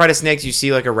you're terrified of snakes, you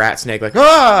see like a rat snake, like,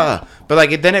 ah! But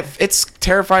like, then it's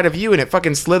terrified of you and it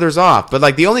fucking slithers off. But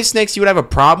like, the only snakes you would have a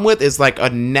problem with is like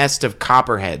a nest of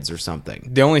copperheads or something.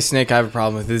 The only snake I have a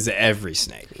problem with is every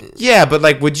snake. Yeah, but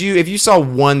like, would you, if you saw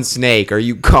one snake, are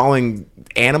you calling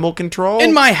animal control?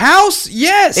 In my house?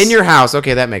 Yes. In your house.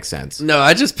 Okay, that makes sense. No,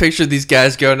 I just pictured these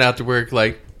guys going out to work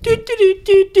like, do, do, do,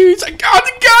 do, do. It's like, God,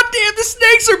 goddamn, the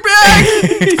snakes are back.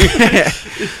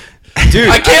 Dude,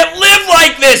 I can't live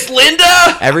like this,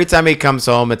 Linda. Every time he comes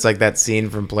home, it's like that scene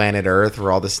from Planet Earth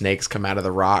where all the snakes come out of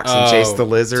the rocks and chase the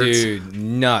lizards. Dude,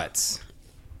 nuts.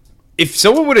 If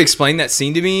someone would have explained that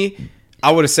scene to me,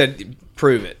 I would have said,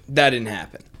 prove it. That didn't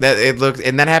happen.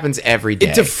 That happens every day.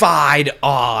 It defied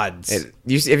odds. Have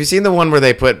you seen the one where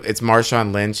they put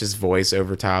Marshawn Lynch's voice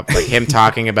over top, like him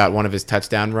talking about one of his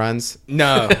touchdown runs?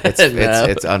 No.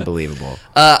 It's unbelievable.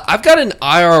 I've got an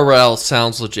IRL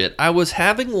sounds legit. I was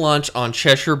having lunch on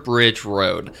Cheshire Bridge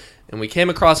Road, and we came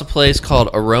across a place called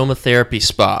Aromatherapy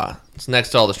Spa. It's next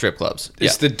to all the strip clubs.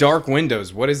 It's the dark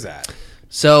windows. What is that?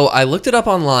 So I looked it up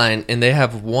online, and they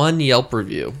have one Yelp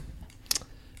review.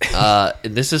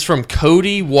 This is from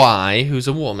Cody Y, who's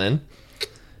a woman.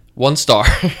 1 star.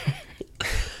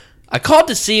 I called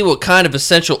to see what kind of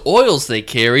essential oils they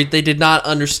carried. They did not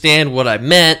understand what I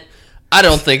meant. I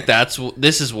don't think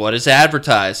this is what is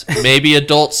advertised. Maybe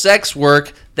adult sex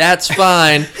work. That's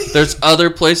fine. There's other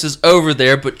places over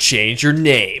there, but change your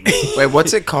name. Wait,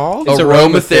 what's it called? It's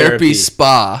Aromatherapy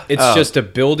Spa. It's just a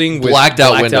building with Blacked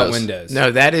out windows.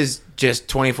 No, that is just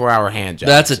 24-hour hand jobs.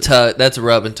 That's a tug. That's a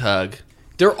rub and tug.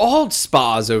 They're all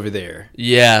spas over there.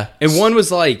 Yeah. And one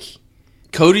was like...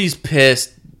 Cody's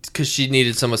pissed because she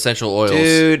needed some essential oils.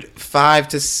 Dude, 5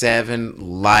 to 7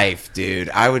 life,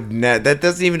 dude. I would that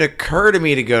doesn't even occur to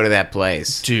me to go to that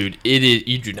place. Dude, it is.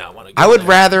 You do not want to go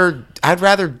I'd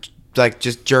rather like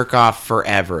just jerk off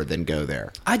forever than go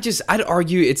there. I'd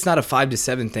argue it's not a 5 to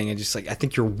 7 thing. I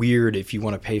think you're weird if you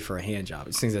want to pay for a hand job. I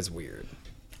just think that's weird.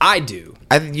 I do.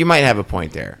 You might have a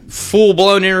point there.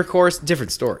 Full-blown intercourse,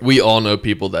 different story. We all know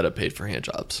people that have paid for hand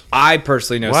jobs. I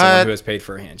personally know someone who has paid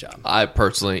for a hand job.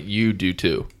 You do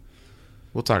too.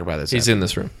 We'll talk about this. He's in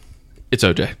this room. It's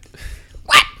OJ.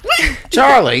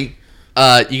 Charlie.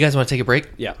 You guys want to take a break?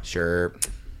 Yeah. Sure.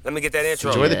 Let me get that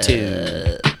intro. Enjoy the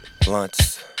tune.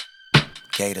 Blunts,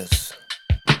 gators,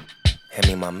 hand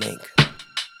me my mink.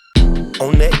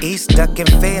 On the east, ducking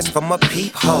fast from a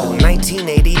peephole.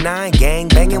 1989, gang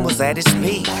banging was at its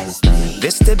peak.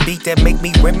 This the beat that make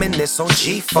me reminisce on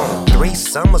G-Phone. 3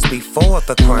 summers before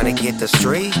the chronic hit the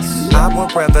streets. I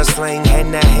would rather slang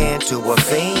hand to hand to a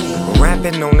fiend.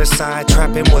 Rapping on the side,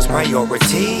 trapping was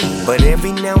priority. But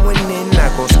every now and then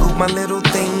I go scoop my little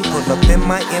thing, pull up in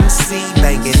my MC,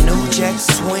 banging New Jack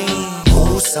Swing.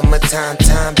 Ooh, summertime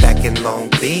time back in Long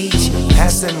Beach.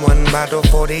 Passing 1 bottle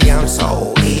 40 ounce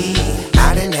OE.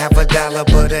 I didn't have a dollar,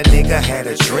 but a nigga had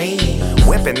a dream.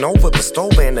 Whipping over the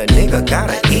stove and a nigga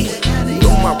gotta eat.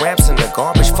 Threw my raps in the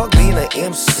garbage, fuck being an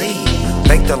MC.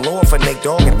 Thank the Lord for Nate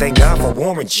Dogg and thank God for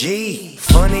Warren G.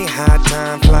 funny how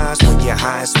time flies when you're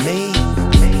high as me.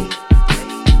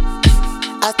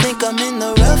 I think I'm in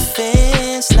the rough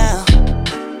ends now.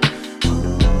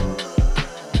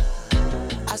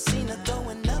 I seen her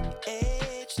going up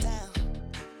edge down.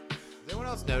 Anyone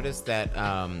else notice that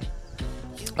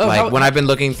when I've been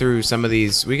looking through some of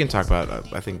these, we can talk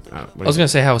about I think I was gonna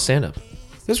say, how was stand-up?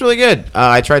 it was really good.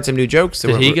 I tried some new jokes.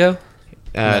 Did he go?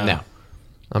 No.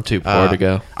 I'm too poor to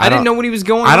go. I didn't know when he was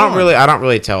going. I don't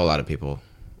really tell a lot of people.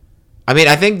 I mean,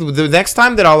 I think the next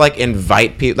time that I'll like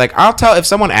invite people, like I'll tell if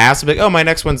someone asks, like, oh, my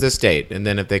next one's this date, and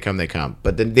then if they come, they come.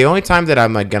 But then the only time that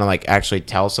I'm like gonna like actually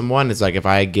tell someone is like if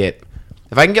I can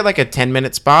get like a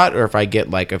 10-minute spot, or if I get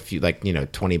like a few like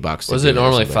 $20. Was it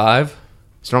normally 5?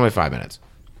 It's normally 5 minutes.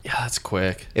 Yeah, that's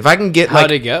quick. If I can get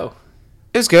How'd it go?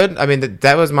 it was good. I mean,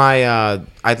 that was my.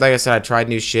 Like I said, I tried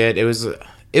new shit. It was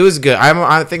good.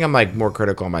 I think I'm like more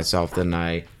critical of myself than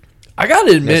I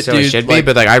gotta admit, necessarily dude, should be.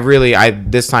 But like I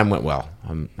this time went well. I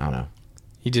don't know.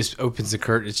 He just opens the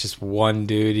curtain. It's just one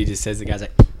dude. He just says, the guy's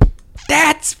like,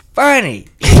 "That's funny."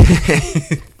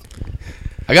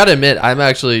 I gotta admit, I'm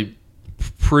actually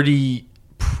pretty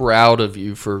proud of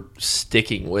you for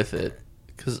sticking with it.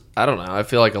 Because I don't know, I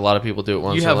feel like a lot of people do it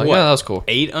once. You have like, what? yeah, that was cool.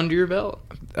 8 under your belt?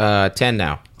 10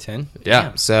 now. 10?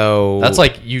 Yeah. So That's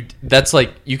like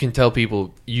you can tell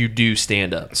people you do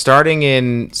stand up. starting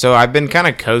in. So I've been kind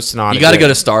of coasting on. You got to go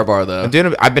to Star Bar though.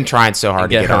 I've been trying so hard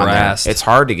to get get on harassed. there. It's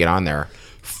hard to get on there.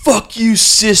 Fuck you,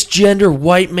 cisgender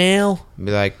white male.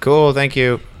 Be like, cool, thank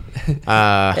you.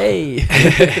 Hey.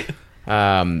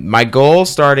 My goal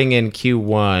starting in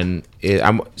Q1 is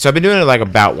so I've been doing it like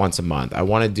about once a month. I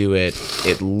want to do it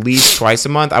at least twice a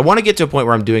month. I want to get to a point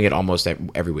where I'm doing it almost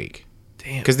every week.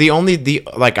 Damn. Because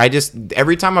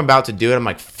every time I'm about to do it, I'm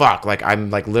like, fuck, like I'm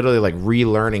like literally like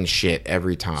relearning shit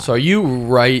every time. So are you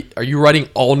writing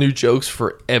all new jokes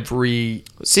for every?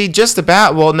 See, just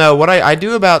about. Well, no, what I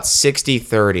do about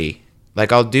 60-30.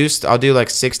 Like I'll do like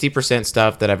 60%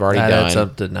 stuff that I've already done. That's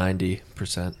up to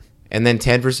 90%. And then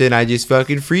 10%, I just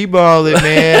fucking freeball it,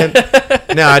 man.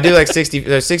 No, I do like 60,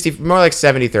 more like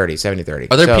 70-30,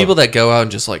 70-30. Are there So, people that go out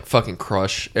and just like fucking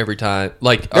crush every time?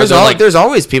 Like, there's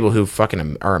always people who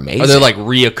fucking are amazing. Are there like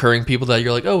reoccurring people that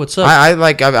you're like, oh, what's up?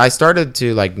 I started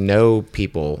to like know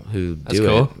people who do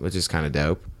cool. it, which is kind of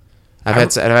dope. I've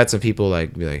had some people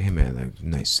like be like, hey man, like,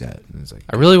 nice set. And it's like,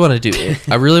 I really want to do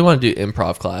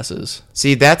improv classes.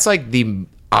 see, that's like the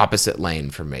opposite lane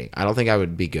for me. I don't think I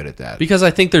would be good at that. Because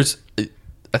I think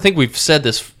we've said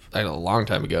this a long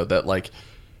time ago that like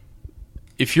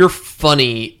if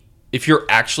you're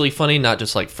actually funny, not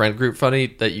just like friend group funny,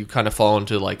 that you kind of fall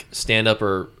into like stand up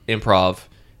or improv.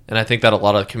 And I think that a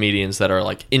lot of comedians that are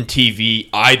like in TV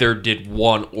either did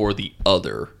one or the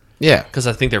other. Yeah, Because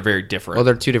I think they're very different. well,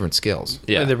 they're two different skills.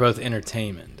 Yeah. They're both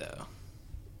entertainment, though.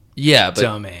 Yeah, but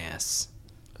Dumbass.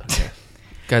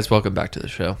 guys, welcome back to the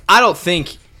show.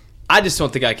 I just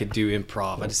don't think I could do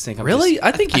improv. I just think I'm Really? just-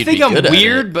 I think I you'd think be I'm good at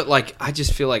weird, it. but like I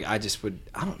just feel like I just would.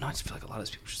 I don't know. I just feel like a lot of these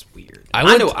people are just weird. I I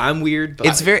went- know I'm weird, but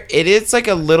It is like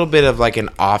a little bit of like an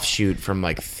offshoot from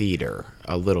like theater,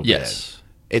 a little Yes.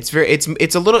 bit.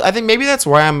 It's a little. I think maybe that's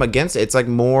why I'm against it. It's like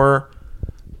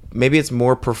maybe it's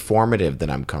more performative than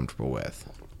I'm comfortable with.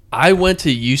 I went to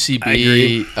UCB. I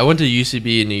agree. I went to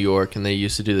UCB in New York, and they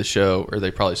used to do the show, or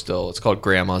they probably still. It's called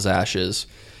Grandma's Ashes.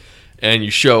 And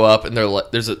you show up, and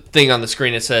there's a thing on the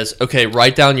screen that says, "Okay,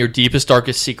 write down your deepest,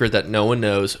 darkest secret that no one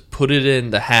knows. Put it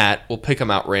in the hat. We'll pick them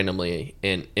out randomly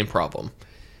and improv them."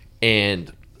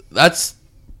 And that's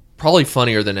probably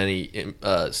funnier than any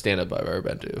stand-up I've ever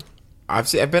been to.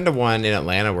 I've been to one in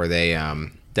Atlanta where they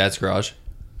Dad's Garage.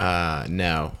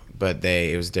 no, but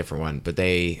it was a different one. But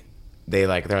they're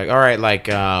like, all right, like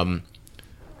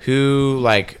who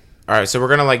like. All right, so we're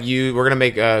gonna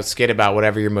make a skit about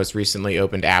whatever your most recently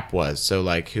opened app was. So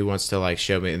like, who wants to like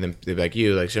show me? And then they're like,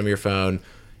 you like show me your phone.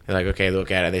 And like, okay,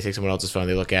 look at it. They take someone else's phone.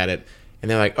 They look at it,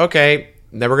 and they're like, okay.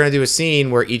 Then we're gonna do a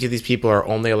scene where each of these people are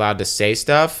only allowed to say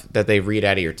stuff that they read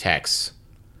out of your texts.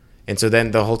 And so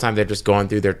then the whole time they're just going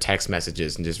through their text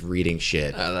messages and just reading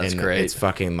shit. Oh, that's and great. It's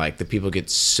fucking like the people get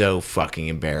so fucking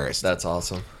embarrassed. That's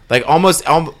awesome. Like almost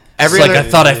every It's like, other,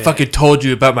 I thought I fucking told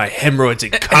you about my hemorrhoids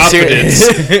and confidence.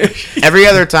 every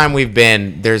other time we've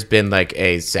been, there's been like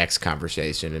a sex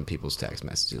conversation in people's text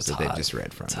messages that they just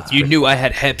read from. you knew I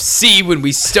had Hep C when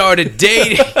we started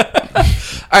dating. All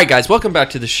right, guys, welcome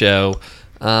back to the show.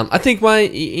 I think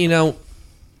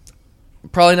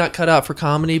probably not cut out for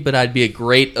comedy, but I'd be a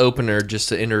great opener just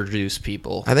to introduce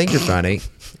people. I think you're funny.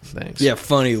 Thanks. Yeah,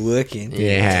 funny looking.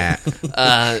 Yeah.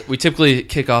 We typically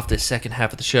kick off the second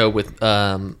half of the show with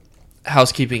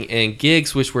housekeeping and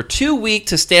gigs, which were too weak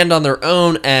to stand on their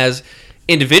own as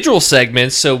individual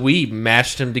segments, so we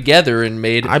mashed them together and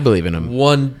made I believe in him.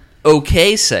 one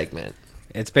okay segment.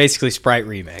 It's basically Sprite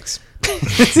remix.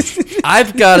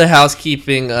 I've got a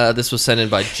housekeeping. This was sent in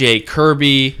by Jay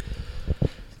Kirby.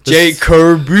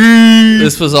 Kirby.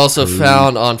 This was also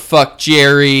found on Fuck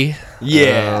Jerry.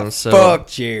 Yeah, So fuck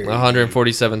Jerry.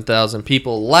 147,000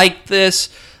 people liked this.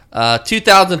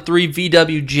 2003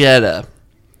 VW Jetta.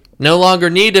 No longer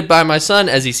needed by my son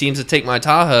as he seems to take my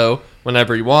Tahoe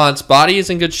whenever he wants. Body is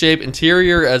in good shape.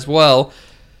 Interior as well.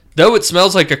 Though it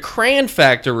smells like a crayon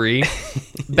factory.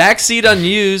 Backseat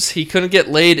unused. He couldn't get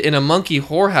laid in a monkey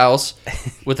whorehouse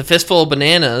with a fistful of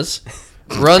bananas.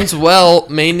 Runs well.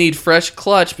 May need fresh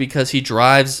clutch because he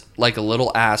drives like a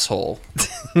little asshole.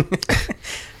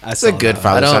 That's a good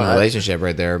father-son relationship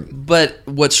right there. But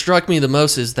what struck me the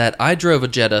most is that I drove a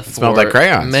Jetta for smelled like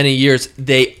crayons. many years.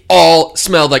 They all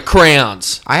smelled like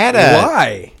crayons.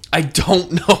 Why? I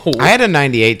don't know. I had a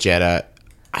 98 Jetta.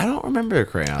 I don't remember a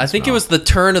crayon. I think it was the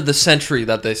turn of the century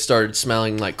that they started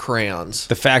smelling like crayons.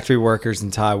 The factory workers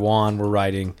in Taiwan were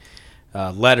writing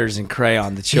letters in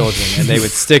crayon to children, and they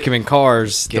would stick them in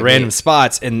cars, the random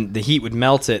spots, and the heat would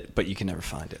melt it, but you can never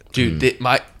find it. Dude,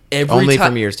 Only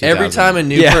from years 2000. Every time a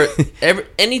new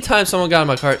anytime someone got in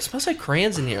my car, it smells like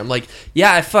crayons in here. I'm like,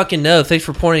 yeah, I fucking know. Thanks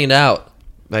for pointing it out.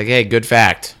 Like, hey, good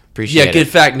fact. Appreciate it. Yeah, good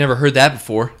fact. Never heard that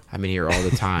before. I'm in here all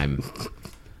the time.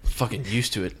 Fucking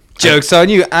used to it. Joke's on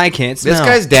you. I can't smell. This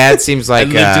guy's dad seems like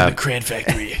I lived in the crayon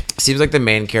factory. seems like the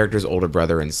main character's older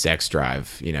brother in Sex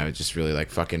Drive. You know, just really like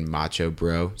fucking macho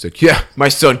bro. It's like, yeah, my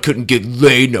son couldn't get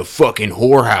laid in a fucking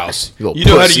whorehouse. You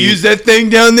know how to use that thing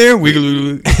down there?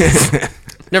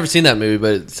 Never seen that movie,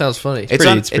 but it sounds funny.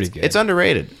 It's pretty good. It's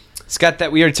underrated. It's got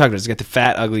that. We already talked about it. It's got the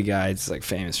fat, ugly guy. It's like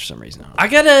famous for some reason. I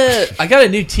got a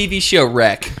new TV show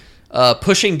rec.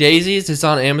 Pushing Daisies. It's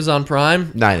on Amazon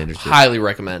Prime. Not interested. Highly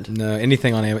recommend. No,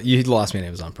 anything on Amazon. You lost me on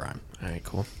Amazon Prime. All right,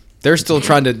 cool. They're still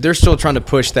trying to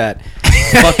push that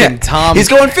fucking Tom. He's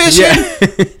going fishing.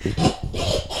 Yeah.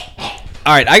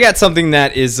 All right, I got something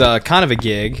that is kind of a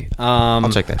gig. I'll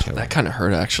check that show. That kind of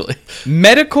hurt, actually.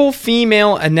 Medical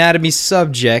female anatomy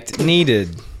subject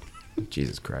needed.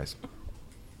 Jesus Christ.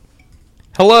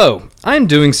 Hello, I'm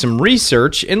doing some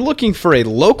research and looking for a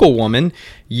local woman,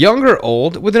 young or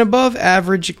old, with an above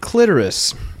average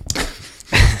clitoris.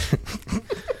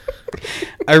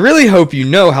 I really hope you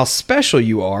know how special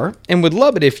you are and would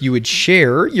love it if you would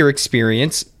share your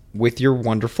experience with your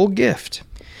wonderful gift.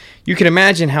 You can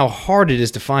imagine how hard it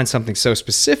is to find something so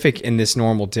specific in this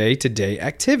normal day-to-day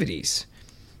activities.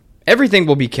 Everything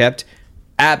will be kept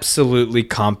absolutely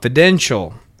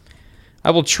confidential. I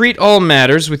will treat all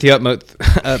matters with the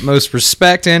utmost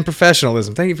respect and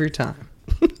professionalism. Thank you for your time.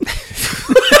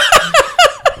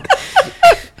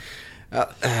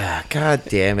 God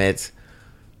damn it.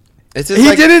 It's just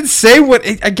He didn't say what.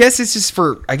 I guess it's just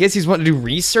for. I guess he's wanting to do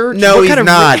research. No, What he's kind of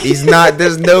not. He's not.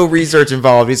 There's no research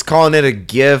involved. He's calling it a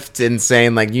gift and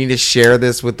saying, like, you need to share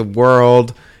this with the world.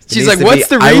 It She's needs like, to "What's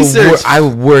the research?" I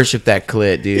worship that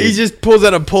clit, dude. He just pulls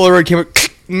out a Polaroid camera,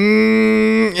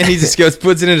 and he just goes,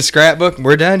 puts it in a scrapbook.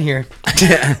 We're done here.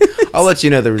 I'll let you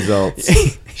know the results.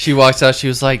 She walks out. She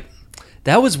was like,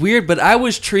 that was weird, but I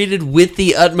was treated with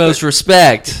the utmost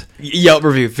respect. Yelp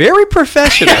review, very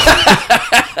professional.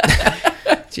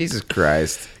 Jesus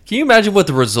Christ. Can you imagine what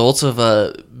the results of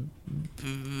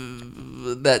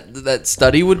that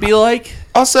study would be like?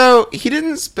 Also, he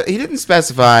didn't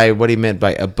specify what he meant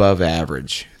by above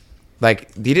average.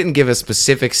 Like, he didn't give a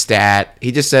specific stat.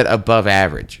 He just said above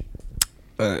average.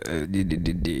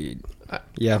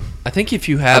 Yeah, I think if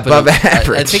you have Above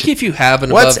average. I think if you have an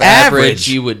What's above average, average?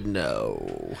 you would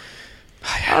know.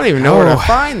 I don't even know where to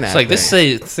find that. It's like this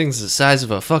thing's the size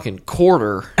of a fucking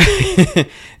quarter.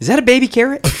 is that a baby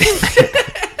carrot?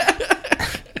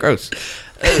 Gross.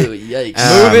 Oh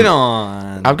yikes! Moving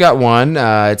on. I've got one.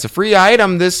 It's a free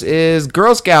item. This is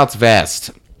Girl Scouts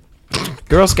vest.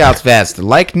 Girl Scouts vest,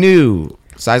 like new,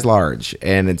 size large,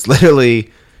 and it's literally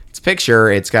its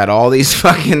picture. It's got all these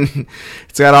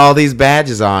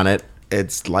badges on it.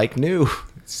 It's like new.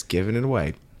 It's giving it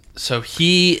away. So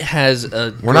he has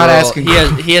a. We're not asking-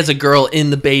 He has a girl in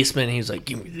the basement. And he's like,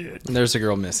 give me that. There's a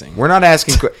girl missing We're not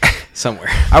asking. somewhere.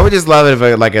 I would just love it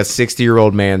if like a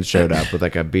 60-year-old man showed up with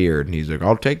like a beard and he's like,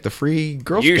 "I'll take the free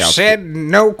Girl Scouts."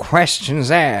 no questions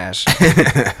asked.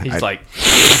 He's like,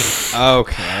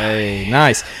 Okay,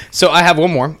 nice. So I have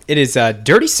one more. It is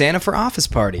Dirty Santa for Office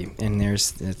Party, and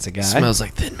it's a guy. smells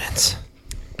like Thin Mints.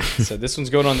 So this one's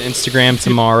going on the Instagram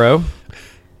tomorrow.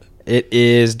 It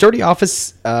is Dirty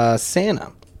Office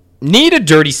Santa. Need a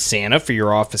dirty Santa for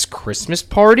your office Christmas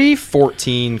party?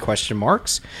 14 question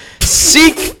marks.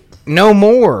 Seek no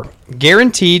more.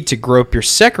 Guaranteed to grope your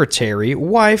secretary,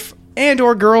 wife, and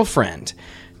or girlfriend.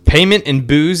 Payment in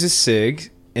booze is cigs.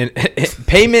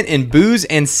 Payment in booze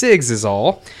and cigs is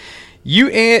all. You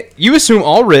assume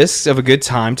all risks of a good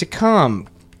time to come.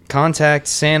 Contact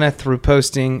Santa through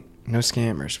posting. No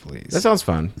scammers, please. That sounds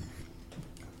fun.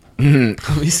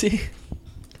 Let me see.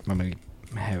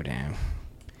 Hold on.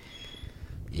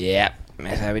 Yep,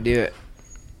 that's how we do it.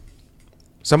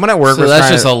 Someone at work So was that's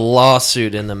trying just to, a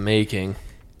lawsuit in the making.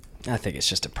 I think it's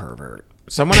just a pervert.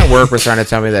 Someone at work was trying to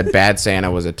tell me that Bad Santa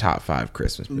was a top 5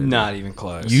 Christmas movie. Not even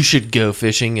close. You should go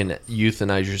fishing and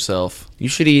euthanize yourself. You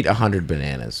should eat 100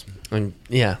 bananas. And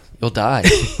yeah, you'll die.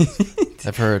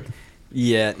 I've heard.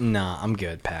 Yeah, nah, I'm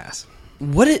good. Pass.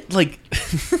 What it like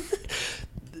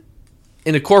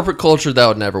in a corporate culture that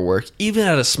would never work. Even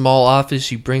at a small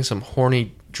office, you bring some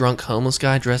horny drunk homeless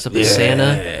guy dressed up as Santa.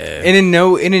 And in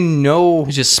no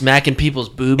He's just smacking people's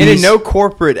boobies. in no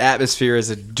corporate atmosphere is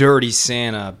a dirty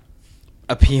Santa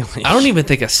appealing. I don't even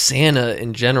think a Santa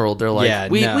in general. They're like, Yeah,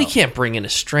 we no. can't bring in a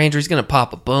stranger. He's gonna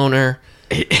pop a boner.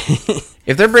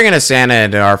 If they're bringing a Santa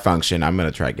into our function, I'm going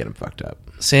to try to get him fucked up.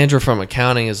 Sandra from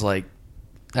accounting is like,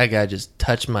 that guy just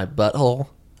touched my butthole.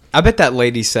 I bet that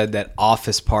lady said that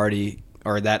Office Party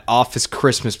or that Office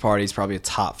Christmas Party is probably a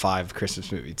top 5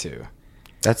 Christmas movie too.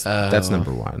 That's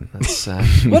number 1. That's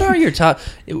what are your top?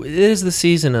 It is the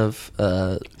season of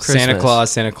Christmas.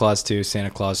 Santa Claus 2,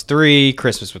 Santa Claus 3,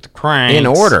 Christmas with the Cranks. In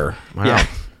order. Wow. Yeah.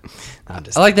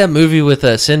 I like that movie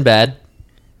with Sinbad.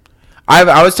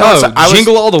 I was telling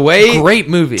Jingle All the Way. Great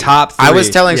movie. Top 3. I was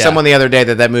telling Yeah. someone the other day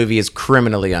that movie is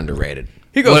criminally underrated.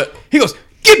 He goes,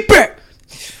 get back.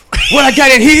 What I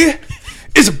got in here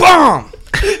is a bomb.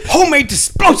 Homemade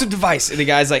explosive device. And the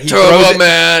guy's like, he throws Turbo it,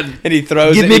 Man. and he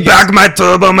throws Give it. me and he back my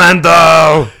Turbo Man,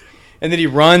 though. And then he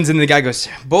runs, and the guy goes,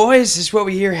 boys, this is what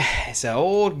we hear. It's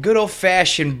an good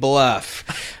old-fashioned bluff.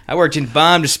 I worked in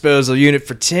bomb disposal unit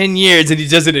for 10 years, and he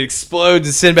does it, it explodes,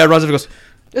 and Sinbad runs up and goes,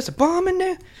 there's a bomb in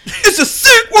there? It's a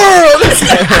sick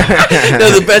world!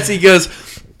 No, the Betsy goes,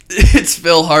 it's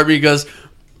Phil Harvey goes,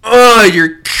 oh,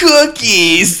 your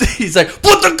cookies. He's like,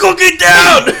 put the cookie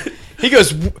down. He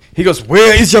goes,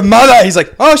 where is your mother? He's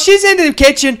like, oh, she's in the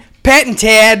kitchen, patting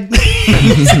Tad.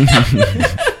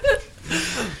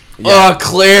 Oh,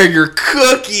 Claire, your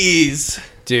cookies.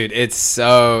 Dude, it's such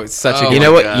a Oh good You my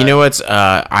know what? God. You know what's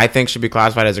I think should be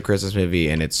classified as a Christmas movie,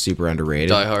 and it's super underrated.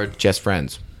 Die Hard. Just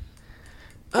Friends.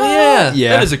 Oh, yeah. Yeah.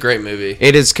 That is a great movie.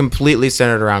 It is completely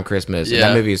centered around Christmas. And Yeah.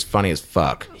 that movie is funny as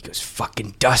fuck. He goes,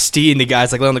 fucking Dusty, and the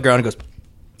guy's like laying on the ground and goes,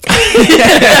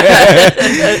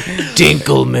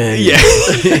 Dinkelman.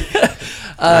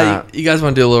 yeah. You guys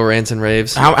want to do a little rants and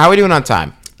raves? How are we doing on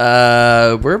time?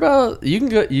 We're about. You can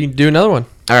go. You can do another one.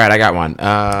 All right, I got one.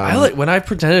 I like when I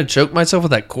pretended to choke myself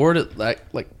with that cord. It like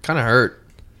kind of hurt.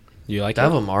 You like Do I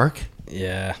have a mark?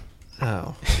 Yeah.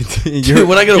 Oh, Your,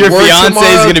 when I go to your work fiance tomorrow,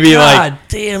 is going to be God like,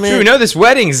 damn "Dude, we it. know this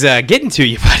wedding's getting to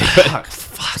you, buddy."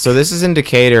 So this is in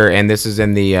Decatur, and this is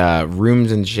in the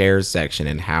rooms and shares section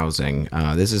in housing.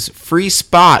 This is free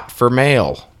spot for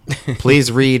mail.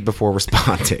 Please read before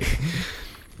responding.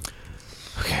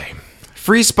 Okay.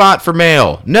 Free spot for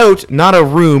mail. Note, not a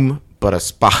room, but a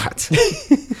spot.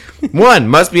 1,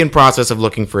 must be in process of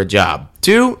looking for a job.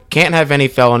 2, can't have any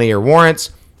felony or warrants.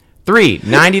 3,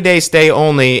 90-day stay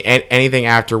only, and anything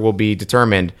after will be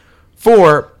determined.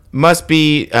 4, must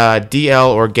be DL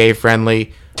or gay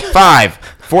friendly. 5,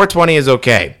 420 is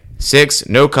okay. 6,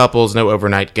 no couples, no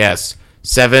overnight guests.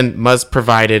 7, must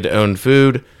provided own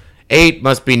food. 8,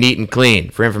 must be neat and clean.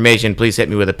 For information, please hit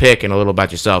me with a pic and a little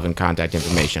about yourself and contact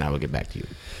information. I will get back to you.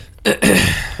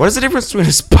 What is the difference between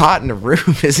a spot and a room?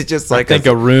 Is it just like I think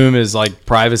a room is like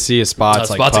privacy, a spot's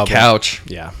like spot's a public. couch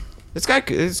Yeah. this guy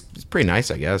is pretty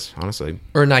nice, I guess, honestly.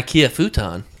 or an IKEA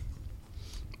futon.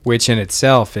 Which in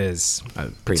itself is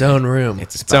Pretty Its own room.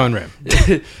 It's a its spot. own room.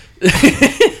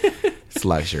 It's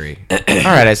luxury. All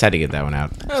right, I just had to get that one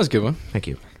out. That was a good one. Thank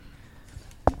you.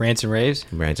 Rants and raves.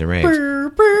 Rants and raves.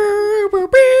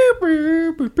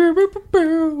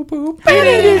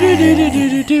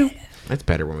 That's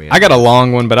better when we. I got a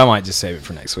long one, but I might just save it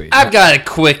for next week. I've got a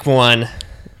quick one.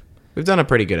 We've done a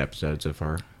pretty good episode so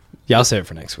far. Yeah, I'll save it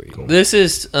for next week. This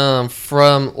is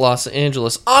from Los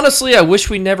Angeles. Honestly, I wish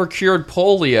we never cured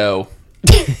polio.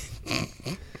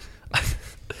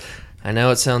 I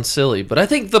know it sounds silly, but I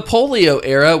think the polio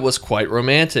era was quite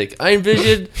romantic. I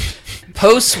envisioned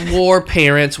post-war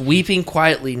parents weeping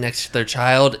quietly next to their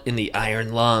child in the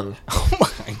iron lung.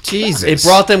 Jesus. It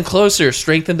brought them closer,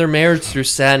 strengthened their marriage through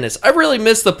sadness. I really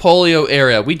miss the polio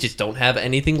era. We just don't have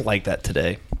anything like that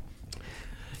today.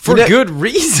 For You know- good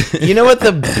reason. You know what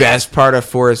the best part of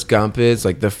Forrest Gump is?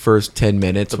 Like the first 10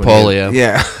 minutes. The polio.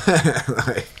 Yeah.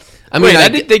 I mean, I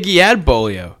didn't think he had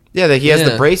polio. Yeah, that he has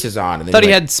the Yeah. braces on. And I thought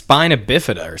he had spina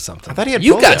bifida or something. I thought he had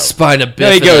you polio. got spina bifida.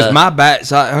 No, he goes, my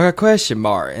back's a question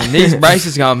mark, and these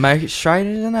braces gonna make it straight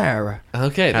as an arrow.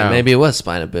 Okay, then Oh. maybe it was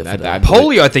spina bifida. I-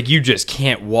 Polio, I think you just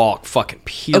can't walk. Fucking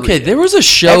period. Okay, there was a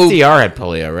show. FDR had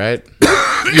polio, right?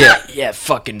 yeah,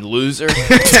 fucking loser.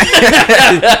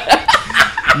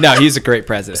 No, he's a great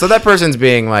president. So that person's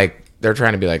being like, they're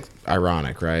trying to be like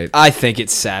ironic, right? I think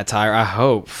it's satire. I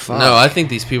hope. Fuck. No, I think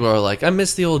these people are like, I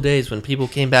miss the old days when people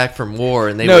came back from war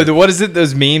and they No, were, what is it?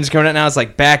 Those memes coming out now? It's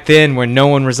like back then when no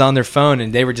one was on their phone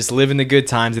and they were just living the good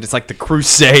times, and it's like the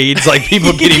Crusades, like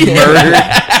people getting murdered.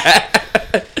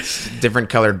 Different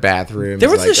colored bathrooms. There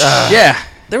was like, a Yeah,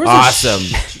 there was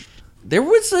awesome. there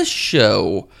was a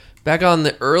show back on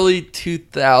the early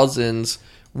 2000s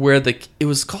where it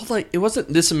was called like, it wasn't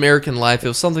This American Life, it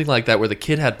was something like that where the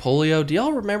kid had polio. Do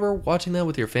y'all remember watching that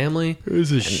with your family? it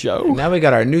was a show. Now we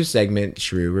got our new segment,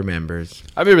 Shrew Remembers.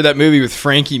 I remember that movie with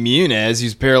Frankie Muniz. He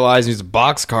was paralyzed. He was a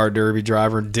boxcar derby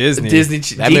driver in Disney.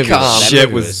 That movie decom. Shit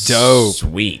movie was dope.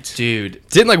 Sweet. Dude,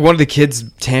 Didn't like one of the kids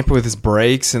tamper with his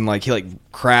brakes and like he like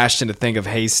crashed into a thing of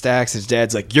haystacks? His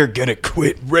dad's like, "You're gonna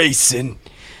quit racing,"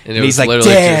 and and he's was like,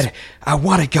 literally "Dad, just- I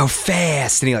want to go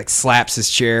fast," and he like slaps his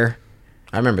chair.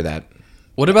 I remember that.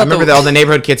 what I about remember that all the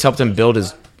neighborhood kids helped him build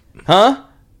his. Huh?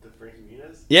 The Frankie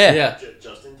Muniz? Yeah. Yeah,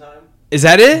 Just in time? Is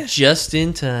that it? just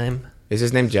in time. Is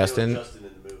his name Justin? Justin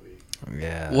in the movie.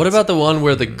 Yeah. What about the one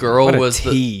where the girl What a was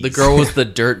tease. the girl was the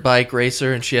dirt bike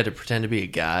racer and she had to pretend to be a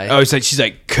guy? Oh, it's like she's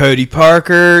like Cody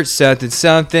Parker,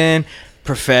 something,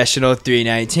 professional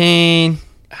 319.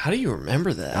 How do you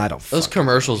remember that? I don't Those fucking-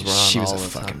 commercials were on She was all a the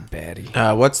fucking time.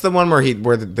 baddie. What's the one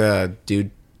where the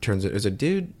dude turns? Is a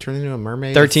dude turns into a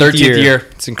mermaid? 13th 13th year.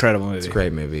 It's an incredible movie.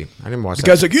 Great movie. I didn't watch The that.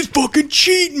 guy's like, he's fucking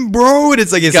cheating, bro. And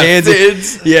it's like his got hands.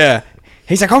 fins. Yeah.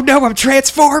 He's like, oh no, I'm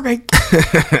transforming.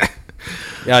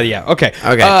 Yeah. Okay.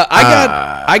 Okay.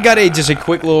 I got just a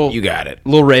quick little You got it.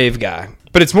 little rave guy,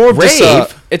 but it's more of just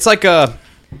Rave? it's like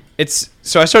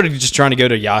so I started just trying to go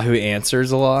to Yahoo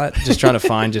Answers a lot, just trying to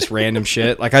find just random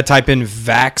shit. Like I type in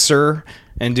Vaxxer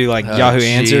and do like Yahoo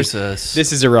Answers. Jesus.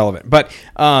 This is irrelevant, but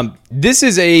this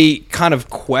is a kind of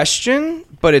question,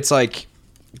 but it's like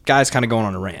guys kind of going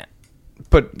on a rant.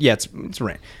 But yeah, it's a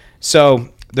rant. So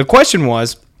the question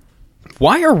was,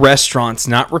 why are restaurants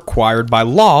not required by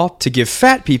law to give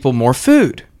fat people more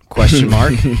food? Question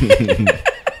mark.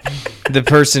 The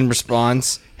person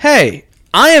responds, "Hey,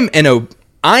 I am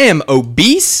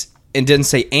obese," and didn't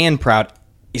say and proud.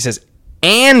 He says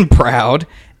and proud.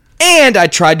 And I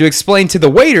tried to explain to the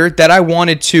waiter that I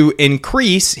wanted to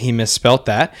increase, he misspelt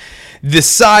that, the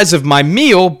size of my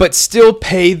meal, but still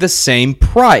pay the same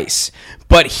price.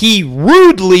 But he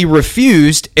rudely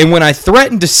refused, and when I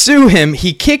threatened to sue him,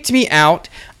 he kicked me out.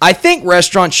 I think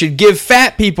restaurants should give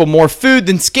fat people more food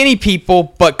than skinny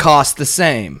people, but cost the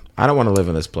same. I don't want to live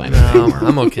on this planet. No,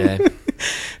 I'm okay.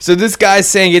 So this guy's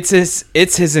saying it's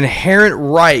his inherent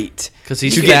right 'Cause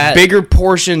he's to fat. get bigger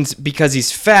portions because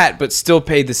he's fat, but still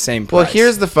pay the same price. Well,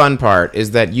 here's the fun part: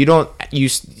 is that your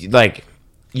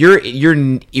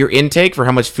intake for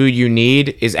how much food you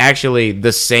need is actually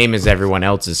the same as everyone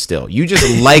else's. Still, you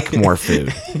just like more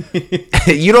food.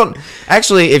 You don't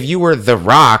actually. If you were The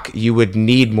Rock, you would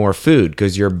need more food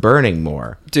because you're burning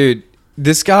more. Dude,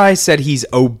 this guy said he's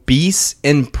obese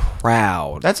and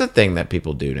proud. That's a thing that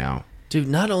people do now. Dude,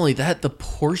 not only that, the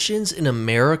portions in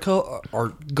America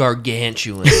are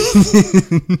gargantuan.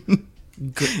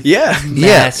 Yeah. Massive.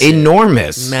 Yeah,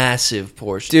 enormous. Massive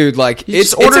portions. Dude, like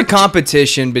it's just order a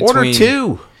competition between Order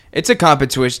two. It's a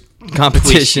competition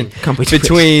Competition.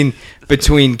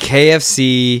 between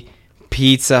KFC,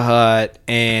 Pizza Hut,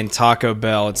 and Taco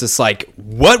Bell. It's just like,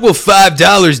 what will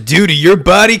 $5 do to your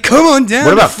body? Come on down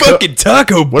What about to fucking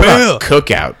Taco What Bell. about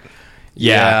Cookout?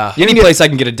 Yeah. Any place I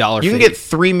can get $1. You can get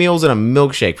 3 meals and a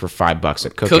milkshake for $5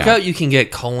 at Cookout. Cookout, you can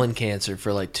get colon cancer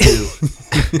for like 2.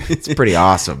 It's pretty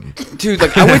awesome. Dude,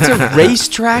 like I went to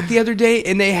Racetrack the other day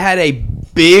and they had a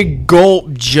big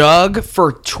gulp jug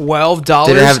for $12.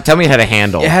 Did it have? Tell me it had a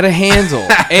handle. It had a handle,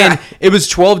 and it was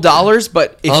 $12.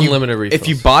 But if Unlimited you, refills. If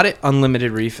you bought it,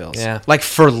 unlimited refills. Yeah. like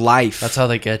for life. That's how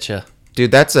they get you.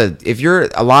 Dude, if you're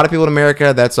a lot of people in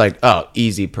America, that's like, oh,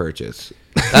 easy purchase.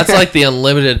 That's like the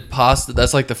unlimited pasta.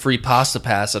 That's like the free pasta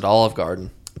pass at Olive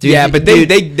Garden. Dude, yeah, but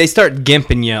they start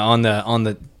gimping you on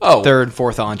the Oh. third,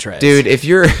 fourth entree. Dude, if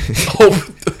you're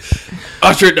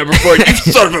Usher number 4, you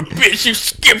son of a bitch, you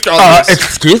skipped all this.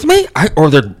 excuse me, I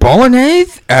ordered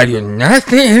bolognese. I did not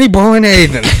see any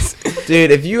bolognese in this. Dude,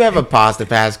 if you have a Pasta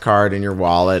Pass card in your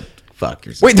wallet fuck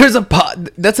yourself. Wait, there's a pot.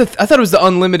 I thought it was the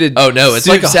unlimited. Oh no, it's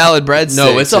soup, like salad bread.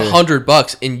 No, it's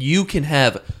 $100, and you can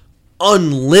have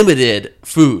unlimited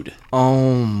food.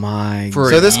 Oh my! For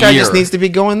So a this guy just year. needs to be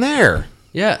going there.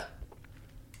 Yeah.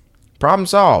 Problem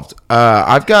solved.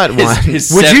 I've got one.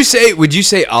 Would you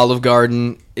say Olive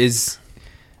Garden is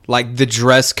like the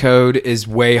dress code is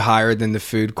way higher than the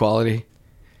food quality?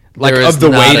 Like There of is the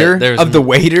not waiter, the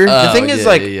waiter. The thing Oh, is, yeah,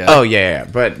 like, yeah. oh yeah,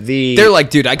 but They're like,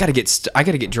 dude, I gotta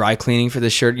get dry cleaning for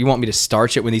this shirt. You want me to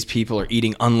starch it when these people are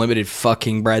eating unlimited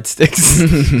fucking breadsticks?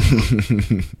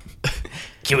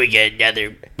 Can we get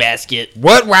another basket?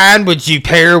 What wine would you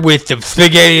pair with the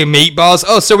spaghetti and meatballs?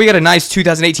 Oh, so we got a nice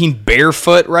 2018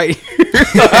 Barefoot right here.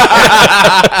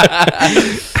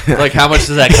 Like, how much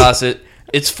does that cost?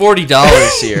 It's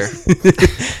 $40 here.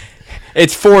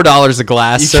 It's $4 a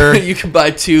glass, sir. You can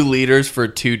buy 2 liters for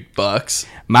 $2.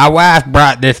 My wife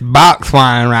brought this box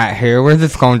wine right here. We're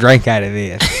just gonna drink out of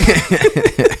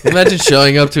this. Imagine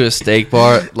showing up to a steak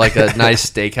bar, like a nice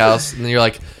steakhouse, and you're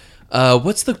like,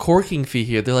 what's the corking fee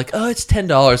here? They're like, oh, it's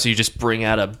 $10. So you just bring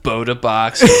out a Boda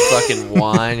box of fucking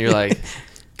wine. You're like,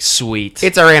 sweet.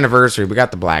 it's our anniversary. We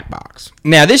got the black box.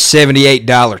 Now, this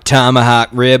 $78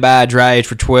 tomahawk ribeye dry aged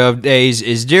for 12 days,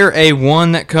 is there a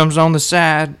one that comes on the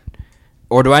side?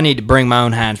 Or do I need to bring my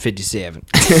own Heinz 57?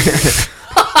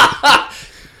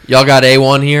 Y'all got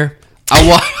A1 here?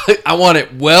 I want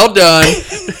it well done.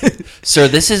 Sir,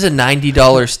 this is a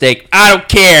 $90 steak. I don't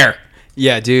care.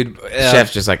 Yeah, dude.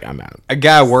 Chef's just like, I'm out. A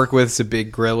guy I work with is a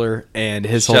big griller, and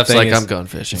his whole Chef's thing like, is, I'm going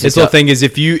fishing. his whole thing is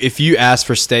if you ask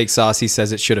for steak sauce, he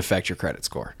says it should affect your credit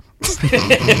score.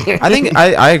 I think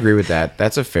I agree with that.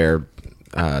 That's a fair.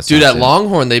 Dude, at assumption.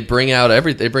 Longhorn, they bring out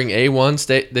everything. They bring A1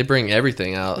 steak. They bring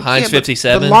everything out. Heinz Yeah, but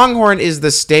 57. The Longhorn is the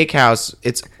steakhouse.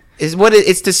 It's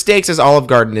to steaks as Olive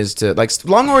Garden is to like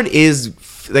Longhorn is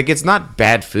like it's not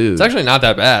bad food. It's actually not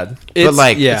that bad. but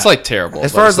like It's like terrible.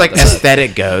 as but far it's as not like that bad.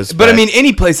 aesthetic goes. But I mean,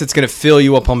 any place that's gonna fill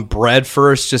you up on bread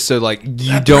first, just so like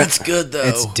you don't. bread's good, though.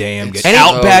 It's damn good. It's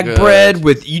Outback so good. bread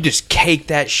with you just cake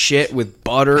that shit with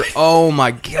butter. Oh my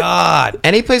god.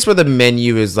 any place where the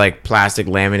menu is like plastic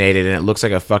laminated and it looks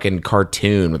like a fucking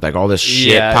cartoon with like all this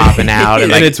shit Yeah. popping out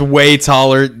and like it's way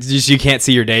taller. Just you can't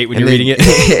see your date when and you're then- reading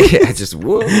it. yeah, it's just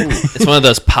whoa. It's one of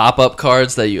those pop-up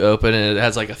cards that you open and it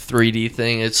has like a 3D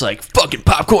thing. It's like fucking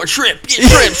popcorn, shrimp, yeah,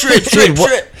 shrimp.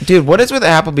 Dude, what is with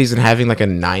Applebee's and having like a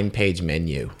 9-page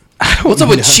menu? What's up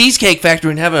with Cheesecake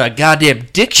Factory and having a goddamn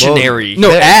dictionary?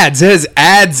 No ads. It has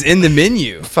ads in the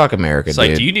menu. Fuck America, It's dude.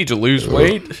 like, do you need to lose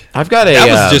weight? I've got a. That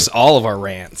was just all of our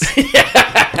rants.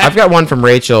 I've got one from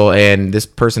Rachel, and this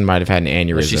person might have had an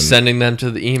aneurysm. She's sending them to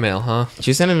the email, huh?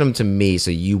 She's sending them to me, so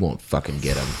you won't fucking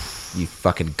get them. You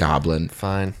fucking goblin.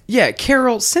 Fine. Yeah,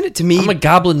 Carol, send it to me. I'm a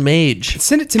goblin mage.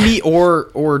 Send it to me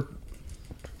or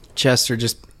Chester,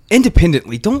 just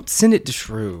independently. Don't send it to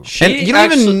Shrew. And you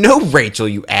don't even know Rachel,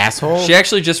 you asshole. She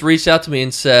actually just reached out to me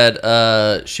and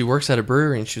said she works at a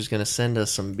brewery and she was going to send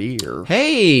us some beer.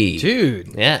 Hey,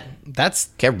 Dude, Yeah. that's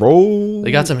Carol.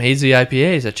 They got some hazy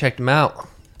IPAs. I checked them out.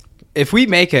 if we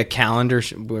make a calendar,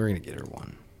 we're gonna get her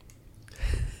one.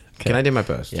 Can I do my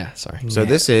post? Yeah, sorry. So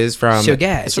this is from. So,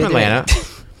 guys, it's from you're there. Atlanta.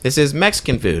 This is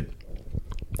Mexican food.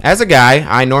 As a guy,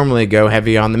 I normally go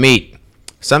heavy on the meat.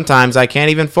 Sometimes I can't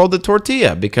even fold the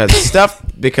tortilla because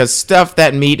stuff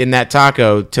that meat in that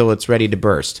taco till it's ready to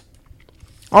burst.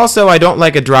 Also, I don't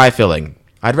like a dry filling.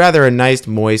 I'd rather a nice,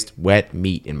 moist, wet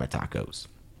meat in my tacos.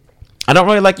 I don't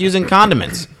really like using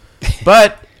condiments,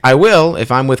 but I will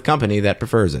if I'm with company that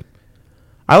prefers it.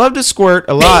 I love to squirt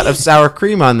a lot of sour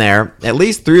cream on there, at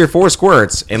least 3 or 4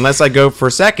 squirts, unless I go for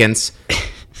seconds.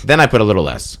 Then I put a little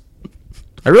less.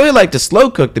 I really like to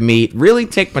slow cook the meat, really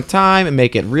take my time and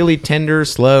make it really tender,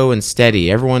 slow, and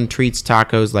steady. Everyone treats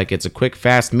tacos like it's a quick,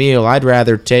 fast meal. I'd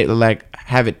rather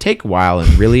have it take a while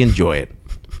and really enjoy it.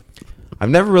 I've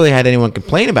never really had anyone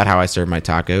complain about how I serve my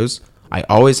tacos. I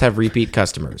always have repeat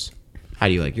customers. How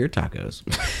do you like your tacos?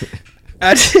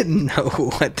 I didn't know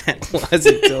what that was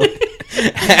until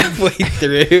halfway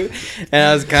through, and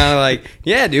I was kind of like,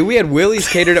 "Yeah, dude, we had Willie's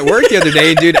catered at work the other day,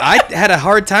 and dude, I had a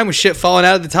hard time with shit falling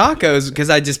out of the tacos because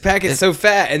I just pack it so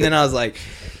fat." And then I was like,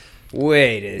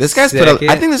 "Wait a This guy's second.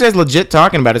 I think this guy's legit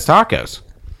talking about his tacos.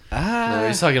 No,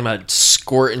 he's talking about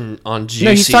squirting on juicy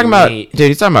No, he's talking about meat. dude.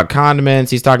 He's talking about condiments.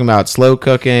 He's talking about slow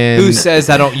cooking. Who says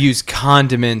I don't use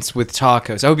condiments with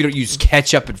tacos? I hope you don't use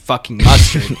ketchup and fucking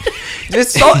mustard."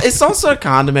 It's also a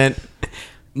condiment.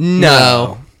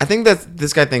 No. I think that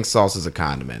this guy thinks salsa is a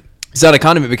condiment. It's not a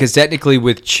condiment because technically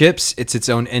with chips, it's its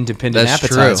own independent That's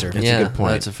appetizer. true. That's a good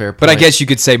point. That's a fair point. But I guess you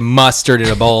could say mustard in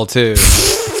a bowl too.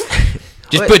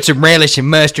 Just put some relish and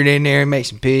mustard in there and make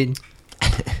some pudding.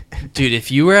 dude,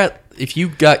 if you were if you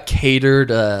got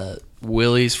catered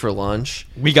Willie's for lunch,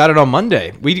 We got it on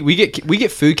Monday. We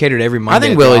get food catered every Monday. I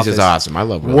think at the Willie's is office. awesome. I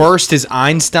love Willie's. Worst is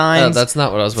Einstein's. that's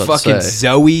not what I was about Fucking to say.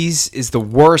 Zoe's is the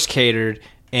worst catered.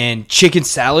 And chicken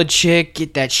salad chick,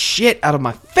 get that shit out of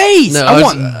my face. No, I I was-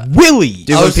 want Willie.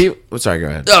 Dude, when people, oh, sorry, go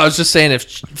ahead. No, I was just saying if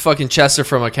fucking Chester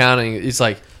from accounting, he's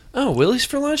like, oh, Willie's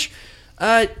for lunch?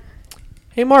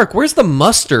 Hey, Mark, where's the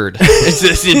mustard? Dude,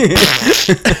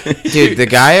 the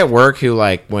guy at work who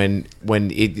like when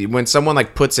someone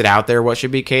like puts it out there what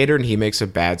should be catered and he makes a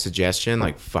bad suggestion,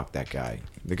 like fuck that guy.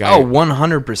 The guy. Oh,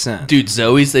 100%. Dude,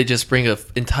 Zoe's, they just bring an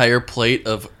entire plate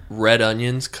of red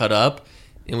onions cut up,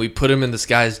 and we put them in this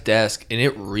guy's desk, and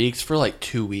it reeks for like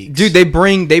 2 weeks. Dude, they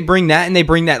bring that, and they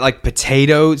bring that like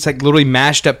potato. It's like literally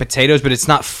mashed up potatoes, but it's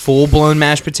not full blown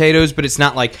mashed potatoes. But it's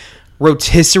not like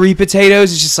rotisserie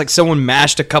potatoes. It's just like someone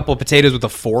mashed a couple of potatoes with a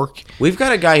fork. We've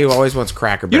got a guy who always wants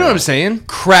Cracker Barrel. You know what I'm saying?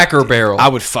 Cracker Barrel. I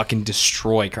would fucking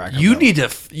destroy Cracker you Barrel.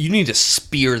 need to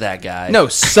spear that guy. No,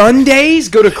 Sundays,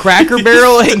 go to Cracker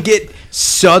Barrel and get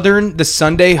the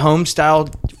Sunday home style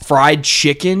fried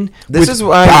chicken. This is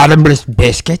why bottomless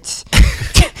biscuits.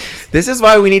 This is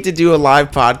why we need to do a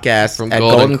live podcast From at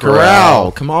Golden Golden Corral.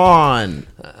 Corral. Come on.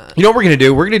 You know what we're gonna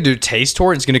do? We're gonna do a taste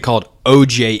tour. It's gonna be called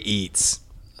OJ Eats,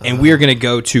 and we are gonna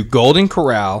go to Golden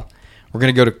Corral. We're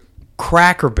gonna go to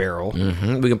Cracker Barrel.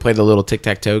 We can play the little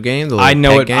tic-tac-toe game. The little I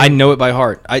know peg it. game. I know it by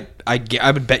heart. I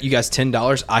would bet you guys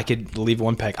 $10 I could leave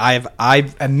one peg. I've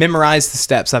memorized the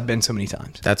steps. I've been so many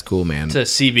times. That's cool, man. To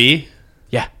CB?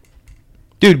 Yeah,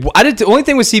 dude. I did the only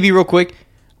thing with CB real quick.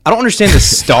 I don't understand the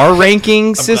star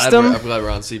ranking system. I'm glad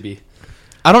we're on CB.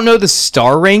 I don't know the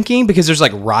star ranking because there's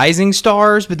like rising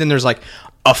stars, but then there's like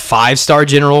a 5-star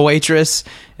general waitress,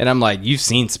 and I'm like, you've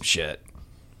seen some shit.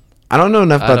 I don't know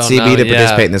enough about don't CB know, to yeah.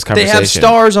 participate in this They conversation. have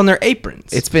stars on their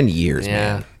aprons. It's been years, Yeah.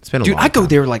 man. It's been a Dude, long I go time.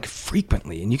 there like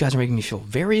frequently, and you guys are making me feel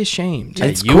very ashamed. Yeah,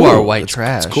 It's you cool. are white It's-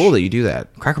 trash. It's cool that you do that.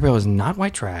 Cracker Barrel is not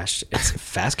white trash. It's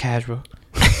fast casual.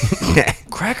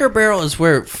 Cracker Barrel is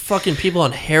where fucking people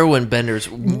on heroin benders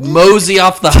mosey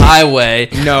off the highway.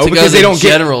 No, to go because to they the don't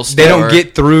general get store. they don't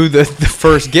get through the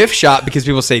first gift shop because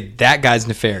people say that guy's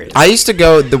nefarious. I used to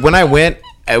go when I went.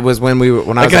 It was when I That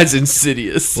was guy's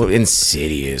insidious. well,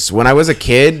 insidious. When I was a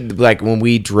kid, like when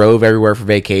we drove everywhere for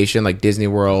vacation, like Disney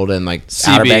World and like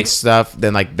Outer Banks stuff,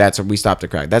 then like that's when we stopped at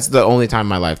crack. That's the only time in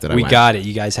my life that I We went. got it.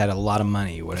 You guys had a lot of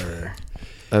money, whatever.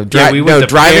 Yeah, we went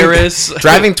to Paris.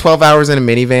 Driving 12 hours in a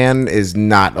minivan is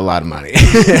not a lot of money.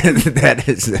 That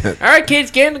is. All right,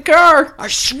 kids, get in the car. I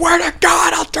swear to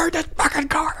God, I'll turn this fucking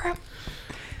car.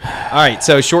 All right,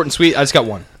 so short and sweet. I just got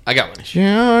one. I got one. Short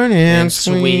and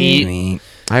sweet.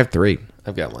 I have 3.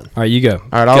 I've got one. All right, you go.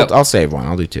 All right, I'll save one.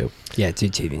 I'll do 2. Yeah, two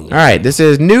TV. All right, this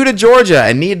is new to Georgia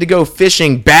and need to go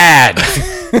fishing bad.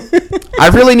 I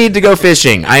really need to go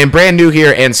fishing. I am brand new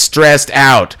here and stressed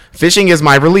out. Fishing is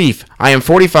my relief. I am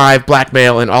 45, black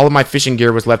male, and all of my fishing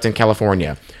gear was left in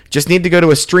California. Just need to go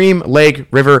to a stream, lake,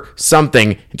 river,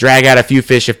 something, drag out a few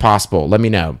fish if possible. Let me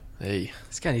know. Hey.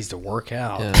 This guy needs to work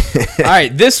out. All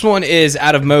right, this one is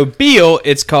out of Mobile.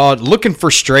 It's called "Looking for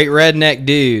Straight Redneck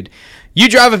Dude." You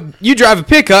drive a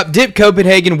pickup, dip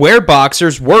Copenhagen, wear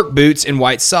boxers, work boots, and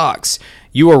white socks.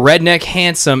 You are redneck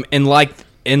handsome and like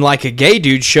a gay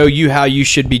dude, show you how you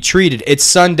should be treated. It's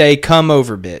Sunday, come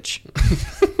over, bitch.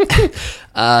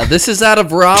 This is out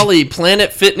of Raleigh.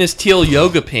 Planet Fitness Teal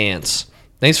Yoga Pants.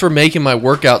 Thanks for making my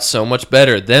workout so much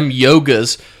better. Them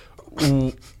yogas,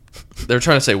 they're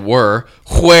trying to say wear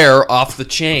off the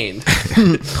chain.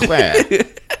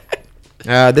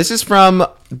 This is from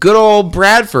good old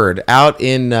Bradford out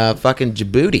in fucking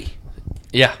Djibouti.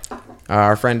 Yeah.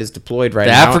 Our friend is deployed right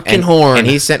The now. African horn. And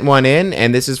he sent one in,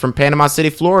 and this is from Panama City,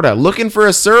 Florida. Looking for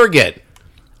a surrogate.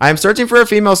 I am searching for a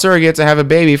female surrogate to have a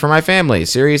baby for my family.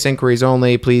 Serious inquiries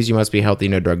only. Please, you must be healthy,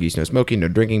 no drug use, no smoking, no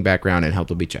drinking background, and health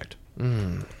will be checked.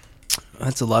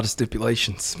 That's a lot of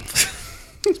stipulations.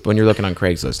 When you're looking on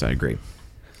Craigslist, I agree.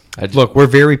 Look, we're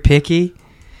very picky,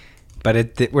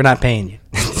 but we're not paying you.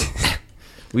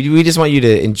 We just want you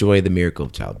to enjoy the miracle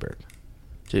of childbirth.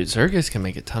 Dude, surrogates can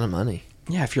make a ton of money.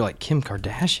 Yeah, if you're like Kim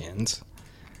Kardashians.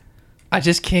 I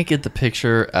just can't get the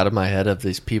picture out of my head of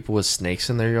these people with snakes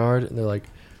in their yard, and they're like,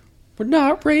 "We're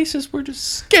not racist. We're just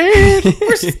scared.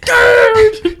 We're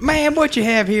scared." Man, what you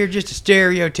have here just a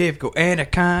stereotypical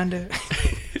anaconda.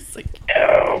 It's like,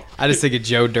 oh. I just think of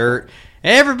Joe Dirt.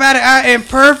 Everybody, I am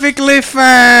perfectly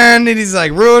fine. And he's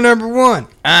like, rule number 1,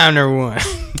 I'm number 1.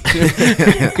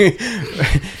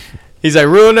 He's like,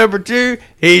 rule number 2,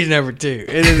 he's number 2.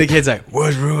 And then the kid's like,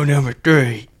 what's rule number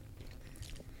 3?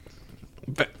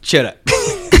 But shut up.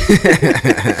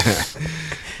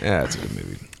 Yeah, that's a good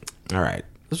movie. All right.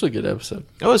 This was a good episode.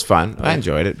 It was fun. I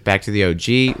enjoyed it. Back to the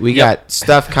OG. We got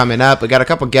stuff coming up. We got a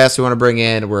couple guests we want to bring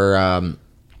in. We're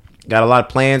got a lot of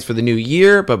plans for the new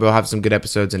year, but we'll have some good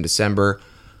episodes in December.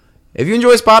 If you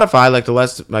enjoy Spotify like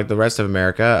the rest of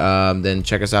America, then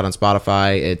check us out on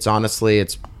Spotify. It's honestly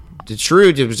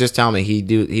Shrew was just telling me he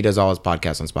does all his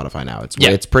podcasts on Spotify now.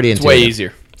 It's pretty intuitive. It's way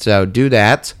easier. So do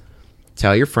that.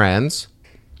 Tell your friends.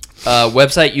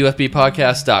 Website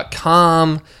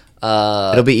ufbpodcast.com.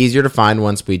 It'll be easier to find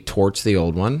once we torch the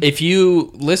old one. If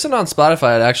you listen on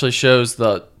Spotify, it actually shows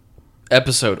the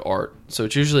episode art. So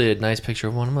it's usually a nice picture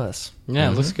of one of us.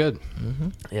 Yeah, it looks good.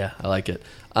 Yeah, I like it.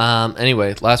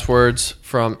 Anyway, last words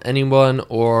from anyone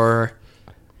or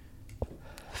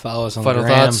Follow us on final the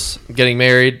gram. thoughts? Getting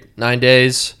married, 9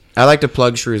 days. I like to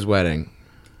plug Shrew's wedding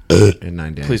in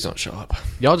 9 days. Please don't show up.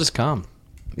 Y'all just come.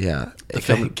 Yeah.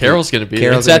 Carol's going to be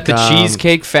Carol's there. It's at the come.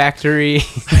 Cheesecake Factory.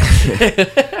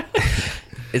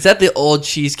 It's at the old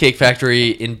Cheesecake Factory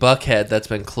in Buckhead that's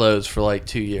been closed for like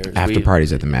 2 years. After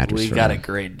parties at the mattress. We Firm. got a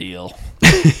great deal.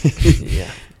 Yeah.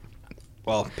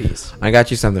 Well, peace. I got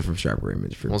you something from Sharper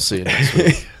Image. We'll see you next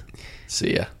week.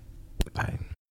 See ya. Bye.